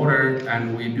Russian border, and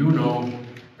we do know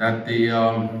that the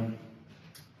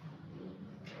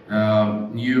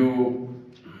new,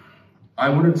 I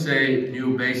wouldn't say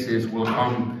new bases will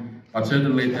come, but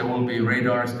certainly there will be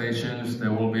radar stations,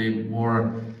 there will be more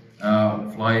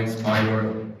flights by your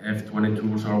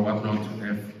F-22s or whatnot,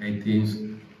 F-18s,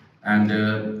 and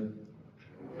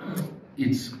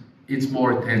it's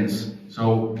more tense. So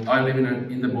I live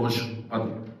in the bush, but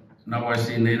now I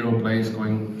see NATO planes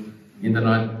going in the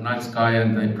night sky,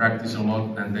 and they practice a lot,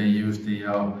 and they use the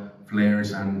flares,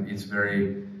 and it's very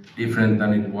different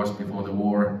than it was before the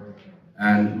war.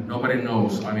 And nobody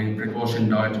knows. I mean, Prigozhin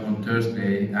died on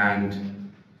Thursday, and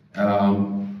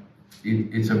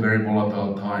it's a very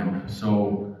volatile time.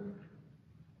 So.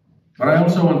 But I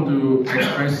also want to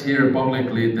express here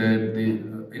publicly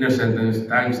in a sentence,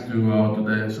 thanks to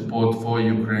the support for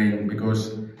Ukraine, because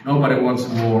nobody wants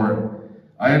war.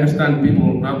 I understand people,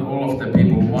 not all of the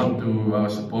people want to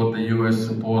support the US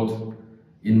support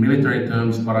in military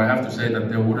terms, but I have to say that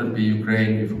there wouldn't be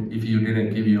Ukraine if you didn't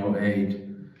give your aid.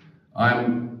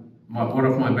 One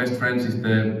of my best friends is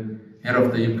the head of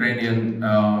the Ukrainian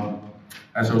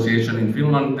association in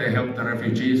Finland. They help the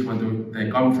refugees when they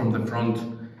come from the front.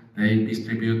 They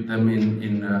distribute them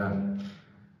in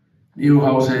new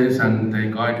houses, and they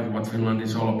guide what Finland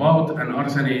is all about. And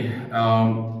Arseni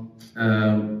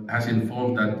has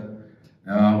informed that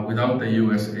without the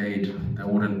US aid, there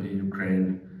wouldn't be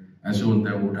Ukraine. And soon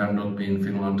there would have not been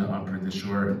Finland, I'm pretty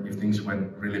sure, if things went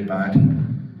really bad.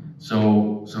 So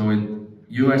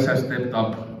US has stepped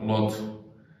up a lot.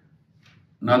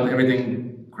 Not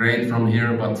everything great from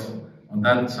here, but on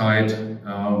that side,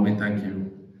 we thank you.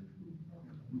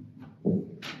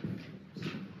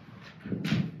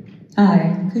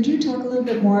 Hi, could you talk a little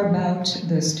bit more about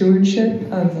the stewardship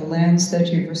of the lands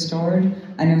that you've restored?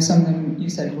 I know some of them, you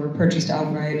said, were purchased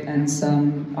outright and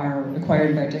some are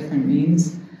acquired by different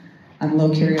means. I'm a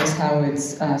little curious how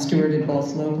it's stewarded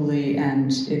both locally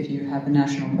and if you have a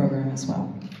national program as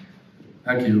well.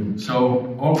 Thank you. So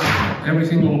every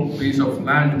single piece of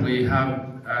land we have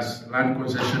as land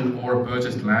concession or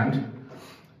purchased land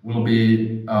will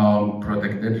be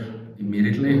protected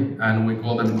immediately, and we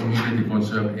call them community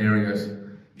conserved areas.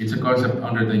 It's a concept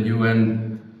under the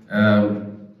UN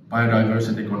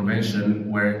Biodiversity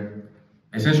Convention, where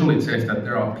essentially it says that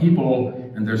there are people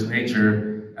and there's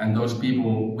nature, and those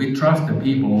people, we trust the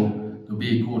people to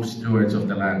be good stewards of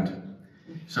the land.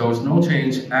 So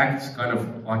Snowchange acts kind of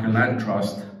like a land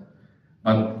trust,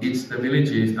 but it's the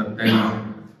villages that then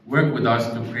work with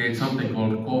us to create something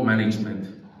called co-management.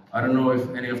 I don't know if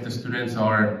any of the students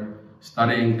are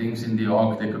studying things in the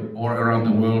Arctic or around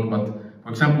the world, but for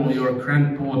example, your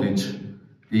Grand Portage,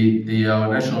 the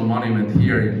national monument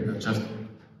here, just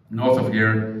north of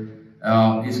here,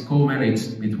 is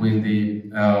co-managed between the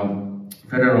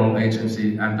federal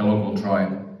agency and the local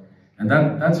tribe. And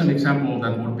that's an example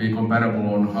that would be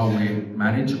comparable on how we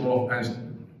manage all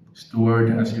and steward,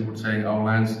 as you would say, our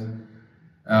lands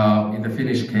in the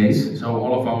Finnish case. So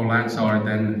all of our lands are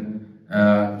then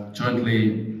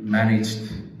jointly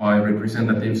managed by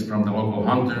representatives from the local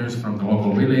hunters, from the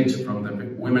local village, from the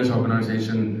women's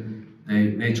organization,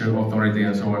 the nature authority,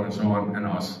 and so on, and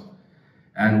us.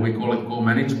 And we call it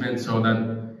co-management so that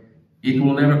it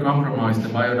will never compromise the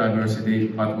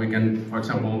biodiversity, but we can, for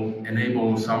example,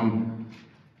 enable some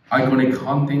iconic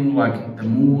hunting like the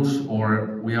moose,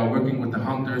 or we are working with the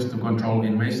hunters to control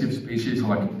invasive species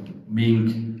like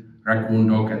mink, raccoon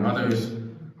dog, and others,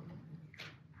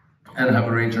 and have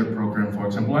a ranger program, for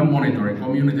example, and monitoring,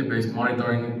 community-based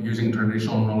monitoring using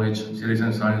traditional knowledge,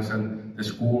 citizen science, and the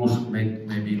schools may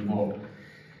be involved.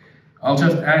 I'll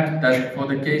just add that for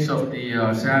the case of the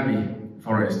Sámi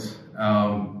forests,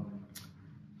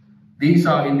 these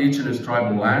are indigenous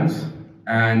tribal lands,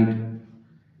 and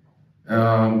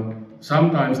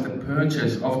sometimes the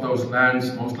purchase of those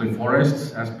lands, mostly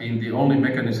forests, has been the only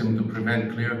mechanism to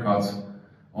prevent clear cuts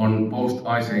on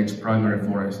post-Ice Age primary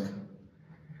forest.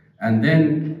 And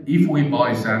then, if we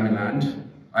buy Sámi land,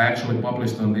 I actually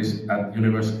published on this at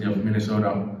University of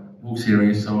Minnesota book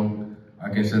series, so I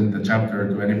can send the chapter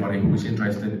to anybody who is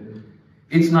interested.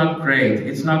 It's not great,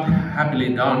 it's not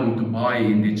happily done to buy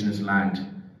indigenous land.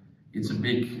 It's a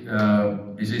big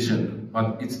decision,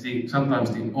 but it's sometimes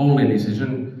the only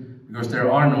decision because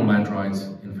there are no land rights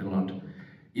in Finland.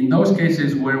 In those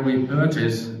cases where we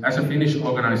purchase, as a Finnish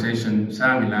organization,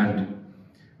 Sámi land,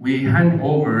 we hand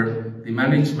over the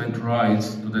management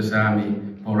rights to the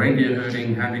Sámi for reindeer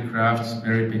herding, handicrafts,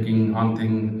 berry picking,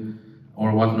 hunting,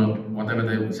 or whatnot, whatever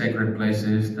the sacred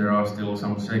places. There are still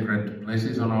some sacred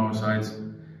places on our sites,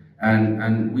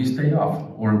 and we stay off,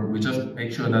 or we just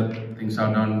make sure that things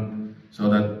are done so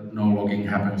that no logging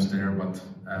happens there, but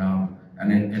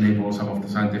and enable some of the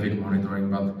scientific monitoring.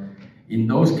 But in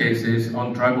those cases,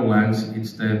 on tribal lands,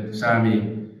 it's the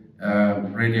Sámi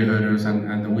reindeer herders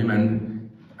and the women.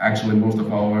 Actually, most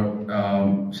of our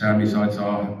Sámi sites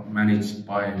are managed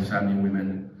by Sámi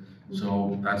women,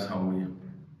 so that's how we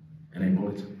enable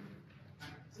it.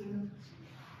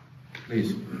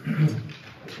 Please.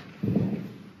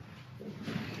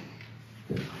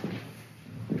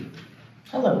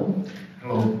 Hello.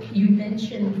 Hello. You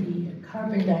mentioned the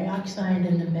carbon dioxide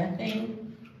and the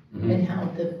methane, and how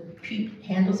the peat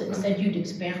handles it, and said you'd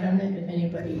expand on it if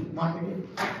anybody wanted it.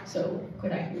 So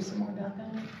could I hear some more about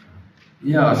that?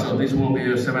 Yeah, so this will be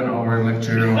a 7-hour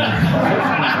lecture.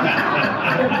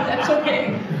 That's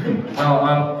okay. Well,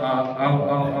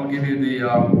 I'll give you the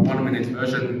 1-minute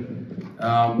version.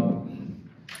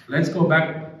 Let's go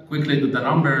back quickly to the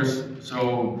numbers.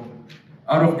 So,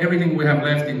 out of everything we have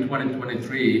left in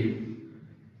 2023,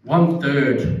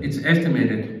 1/3, it's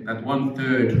estimated that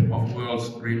 1/3 of world's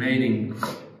remaining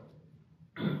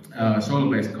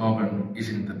soil-based carbon is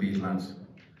in the peatlands.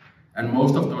 And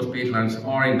most of those peatlands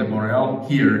are in the boreal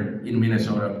here in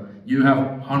Minnesota. You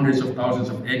have hundreds of thousands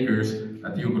of acres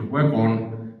that you could work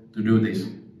on to do this.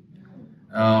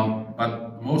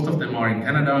 But most of them are in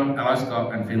Canada, Alaska,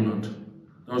 and Finland,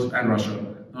 and Russia.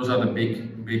 Those are the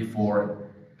big four.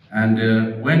 And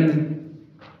when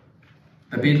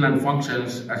the peatland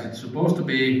functions as it's supposed to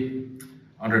be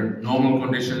under normal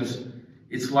conditions,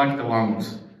 it's like the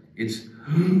lungs. It's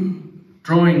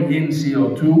drawing in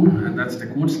CO2, and that's the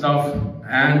good stuff.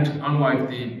 And unlike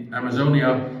the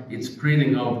Amazonia, it's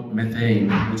breathing out methane,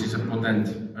 which is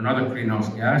another greenhouse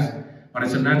gas, but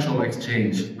it's a natural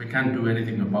exchange. We can't do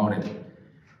anything about it.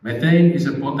 Methane is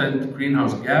a potent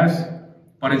greenhouse gas,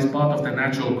 but it's part of the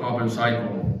natural carbon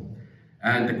cycle.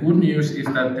 And the good news is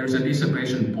that there's a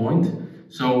dissipation point.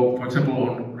 So, for example,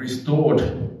 on restored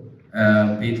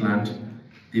peatland,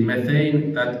 the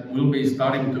methane that will be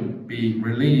starting to be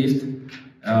released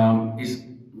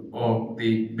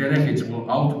the benefits will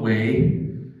outweigh,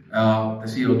 the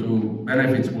CO2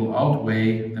 benefits will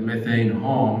outweigh the methane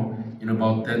harm in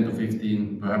about 10 to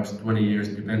 15, perhaps 20 years,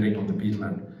 depending on the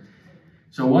peatland.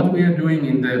 So what we are doing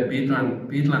in the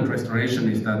peatland restoration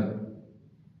is that,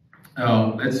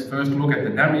 let's first look at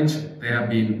the damage. They have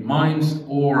been mines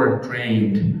or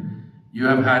drained. You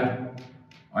have had,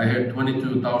 I heard,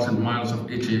 22,000 miles of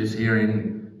ditches here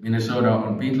in Minnesota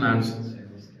on peatlands,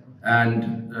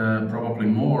 and probably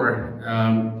more.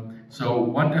 So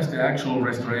what does the actual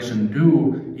restoration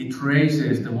do? It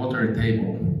raises the water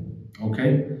table,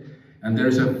 okay? And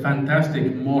there's a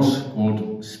fantastic moss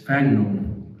called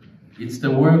sphagnum. It's the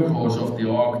workhorse of the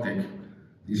Arctic.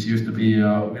 This used to be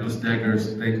Will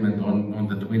Steger's statement on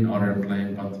the Twin Otter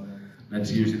plane, but let's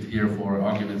use it here for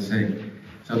argument's sake.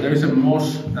 So there's a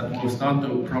moss that will start to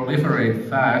proliferate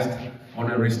fast on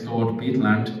a restored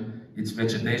peatland. It's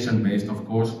vegetation-based, of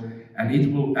course, and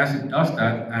it will, as it does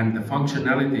that, and the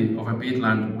functionality of a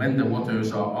peatland when the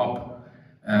waters are up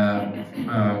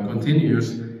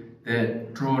continues, the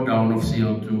drawdown of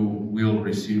CO2 will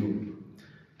resume.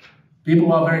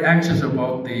 People are very anxious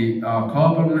about the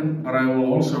carbon, but I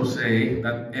will also say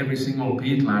that every single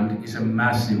peatland is a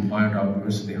massive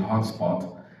biodiversity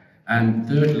hotspot. And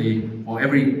thirdly, for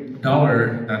every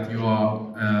dollar that you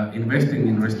are investing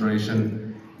in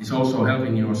restoration is also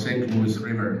helping your St. Louis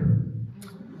River.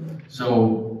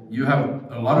 So you have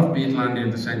a lot of peatland in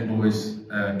the St. Louis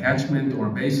catchment or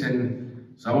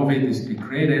basin. Some of it is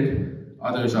degraded,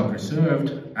 others are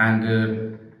preserved,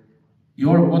 and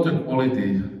your water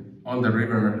quality on the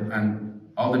river and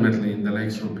ultimately in the Lake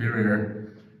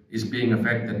Superior is being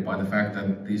affected by the fact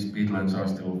that these peatlands are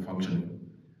still functioning.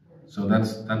 So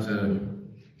that's a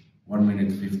 1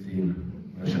 minute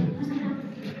 15 version.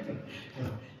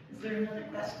 Is there another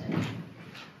question?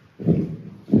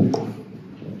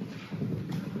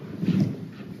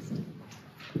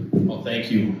 Well,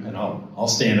 thank you, and I'll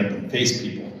stand up and face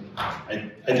people.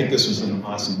 I think this was an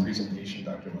awesome presentation,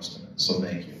 Dr. Mustonen, so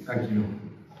thank you. Thank you.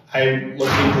 I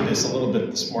looked into this a little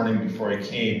bit this morning before I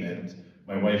came, and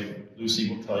my wife Lucy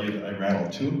will tell you that I rattle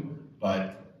too,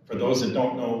 but for those that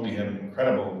don't know, we have an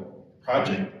incredible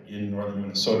project in northern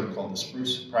Minnesota called the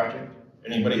Spruce Project.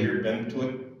 Anybody here been to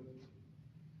it?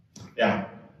 Yeah,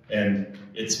 and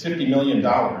it's $50 million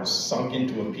sunk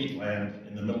into a peatland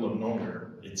in the middle of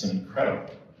nowhere. It's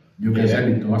incredible. You can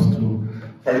send it to us too.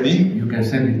 Pardon me? You can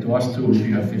send it to us too if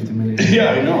you have 50 minutes.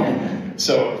 Yeah, I know.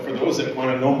 So for those that want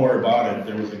to know more about it,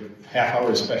 there was a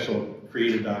half-hour special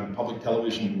created on public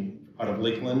television out of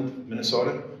Lakeland,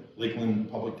 Minnesota. Lakeland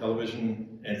Public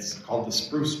Television, and it's called the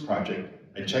Spruce Project.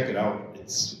 I check it out.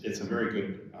 It's a very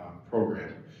good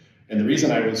program. And the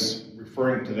reason I was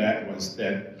referring to that was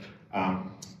that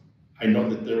I know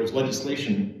that there was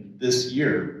legislation this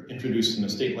year introduced in the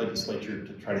state legislature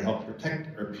to try to help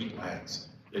protect our peatlands.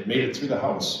 It made it through the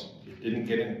House. It didn't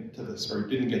get into this, or it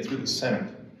didn't get through the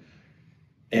Senate.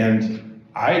 And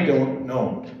I don't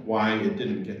know why it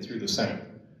didn't get through the Senate,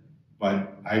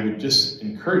 but I would just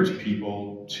encourage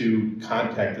people to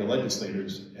contact the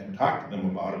legislators and talk to them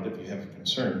about it if you have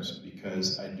concerns,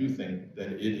 because I do think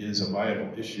that it is a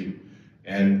viable issue.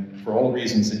 And for all the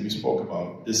reasons that you spoke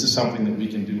about, this is something that we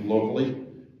can do locally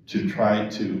to try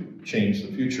to change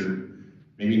the future.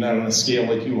 Maybe not on a scale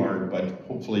like you are, but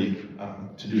hopefully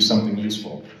to do something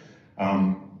useful.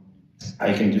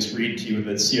 I can just read to you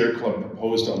that Sierra Club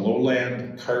proposed a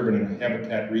lowland carbon and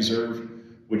habitat reserve,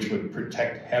 which would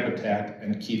protect habitat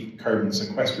and keep carbon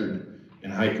sequestered in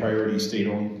high priority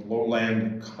state-owned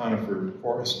lowland conifer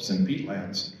forests and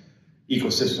peatlands,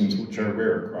 ecosystems which are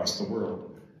rare across the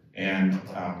world. And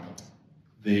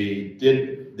they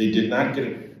did not get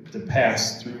it to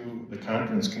pass through the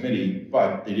conference committee,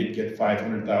 but they did get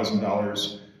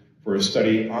 $500,000 for a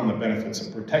study on the benefits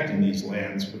of protecting these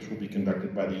lands, which will be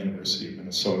conducted by the University of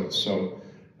Minnesota. So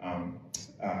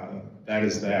that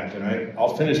is that. And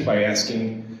I'll finish by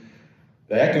asking,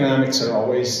 the economics are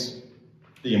always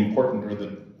the important, or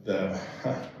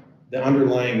the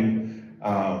underlying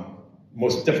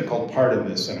most difficult part of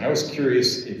this. And I was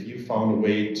curious if you found a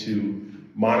way to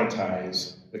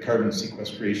monetize the carbon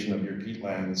sequestration of your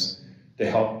peatlands to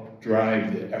help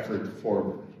drive the effort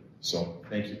forward. So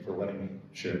thank you for letting me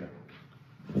share that.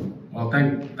 Well,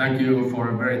 thank you for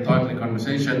a very timely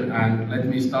conversation, and let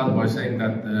me start by saying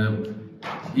that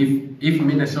if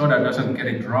Minnesota doesn't get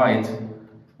it right,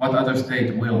 what other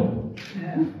state will?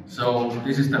 Yeah. So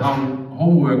this is the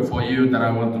homework for you that I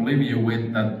want to leave you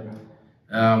with, that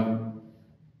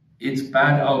it's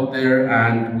bad out there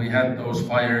and we had those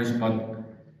fires, but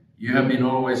you have been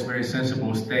always very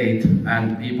sensible state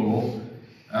and people,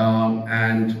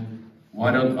 and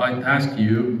why don't I task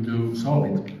you to solve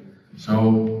it?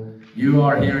 So you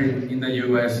are here in the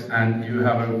US and you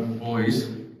have a voice,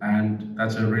 and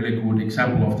that's a really good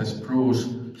example of the Spruce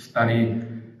study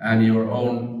and your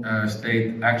own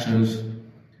state actions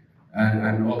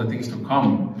and all the things to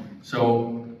come.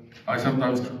 So I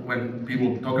sometimes, when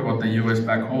people talk about the US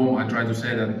back home, I try to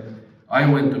say that I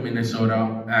went to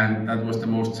Minnesota and that was the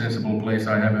most sensible place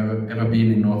I have ever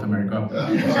been in North America. So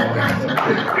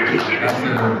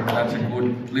that's a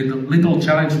good little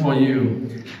challenge for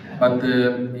you. But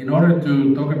in order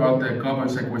to talk about the carbon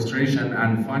sequestration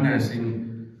and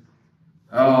financing,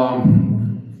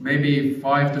 maybe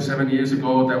 5 to 7 years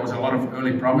ago, there was a lot of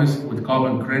early promise with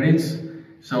carbon credits.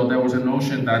 So there was a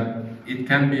notion that it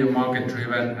can be a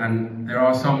market-driven, and there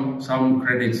are some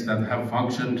credits that have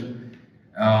functioned.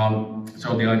 So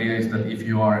the idea is that if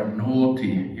you are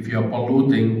naughty, if you are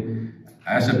polluting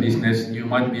as a business, you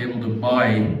might be able to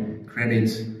buy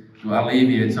credits to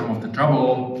alleviate some of the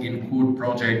trouble in good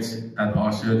projects that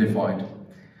are certified.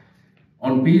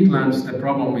 On peatlands, the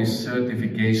problem is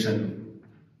certification.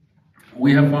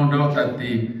 We have found out that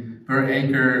the per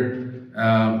acre,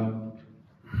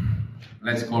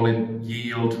 let's call it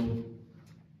yield,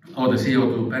 or the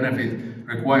CO2 benefit,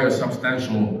 requires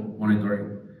substantial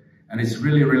monitoring. And it's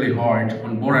really, really hard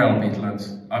on boreal peatlands.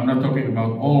 I'm not talking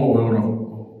about all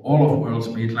of world's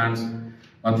peatlands,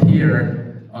 but here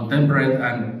on temperate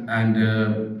and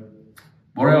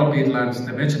boreal peatlands,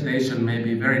 the vegetation may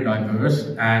be very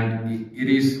diverse, and it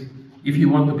is, if you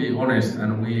want to be honest,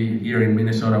 and we here in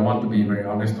Minnesota want to be very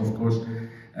honest, of course,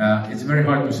 it's very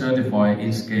hard to certify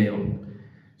in scale.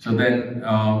 So then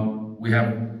we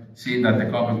have seen that the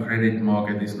carbon credit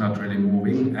market is not really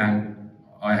moving, and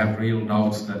I have real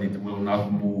doubts that it will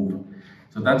not move.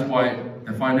 So that's why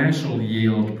the financial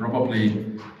yield,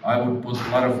 probably I would put a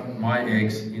lot of my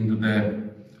eggs into the,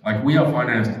 like we are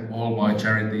financed all by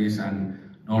charities and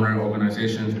donor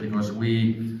organizations because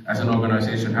we as an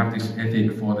organization have this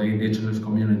ethic for the indigenous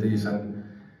communities and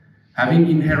having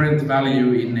inherent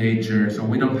value in nature, so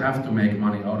we don't have to make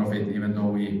money out of it, even though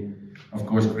we of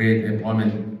course create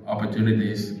employment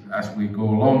opportunities as we go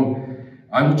along.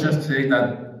 I would just say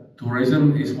that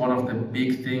tourism is one of the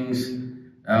big things.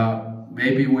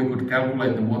 Maybe we could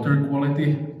calculate the water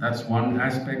quality. That's one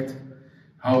aspect.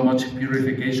 How much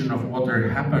purification of water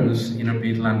happens in a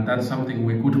peatland, that's something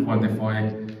we could quantify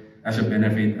as a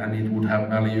benefit, and it would have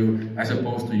value as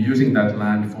opposed to using that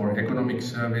land for economic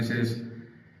services.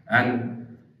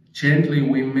 And gently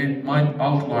we might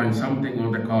outline something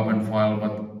on the carbon file,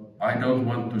 but I don't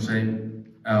want to say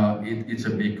it's a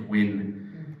big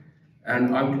win.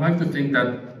 And I would like to think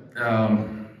that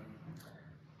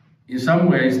in some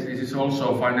ways this is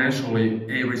also financially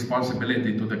a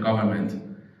responsibility to the government,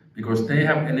 because they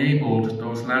have enabled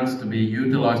those lands to be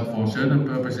utilized for certain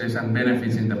purposes and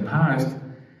benefits in the past,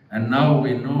 and now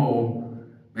we know,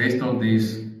 based on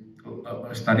these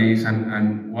studies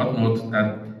and whatnot,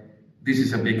 that this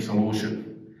is a big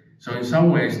solution. So in some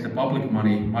ways the public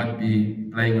money might be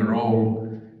playing a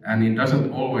role, and it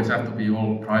doesn't always have to be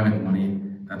all private money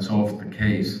that solves the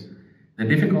case. The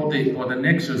difficulty or the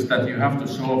nexus that you have to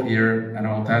solve here, and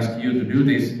I'll ask you to do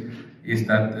this, is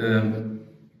that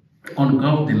on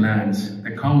county lands,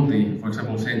 the county, for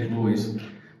example St. Louis,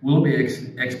 will be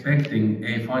expecting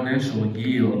a financial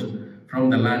yield from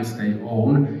the lands they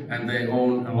own, and they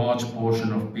own a large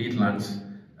portion of peatlands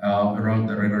around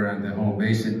the river and the whole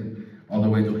basin, all the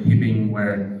way to Hibbing,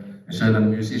 where a certain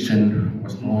musician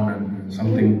was born and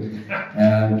something.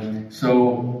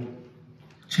 So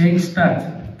change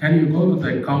that. Can you go to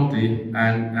the county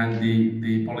and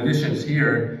the politicians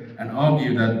here and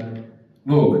argue that,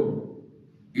 look,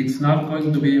 it's not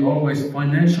going to be always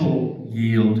financial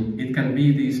yield, it can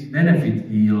be these benefit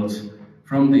yields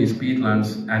from these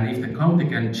peatlands, and if the county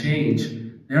can change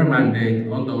their mandate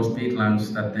on those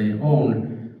peatlands that they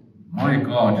own, my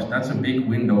God, that's a big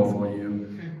window for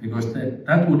you, because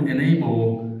that would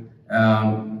enable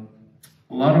a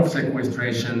lot of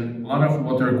sequestration, a lot of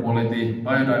water quality,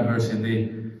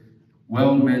 biodiversity,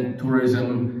 well-meant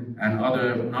tourism and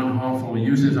other non-harmful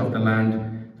uses of the land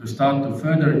to start to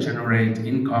further generate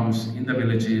incomes in the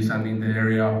villages and in the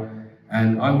area.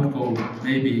 And I would go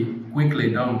maybe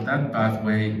quickly down that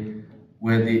pathway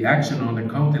where the action on the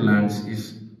county lands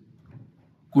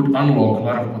could unlock a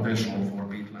lot of potential for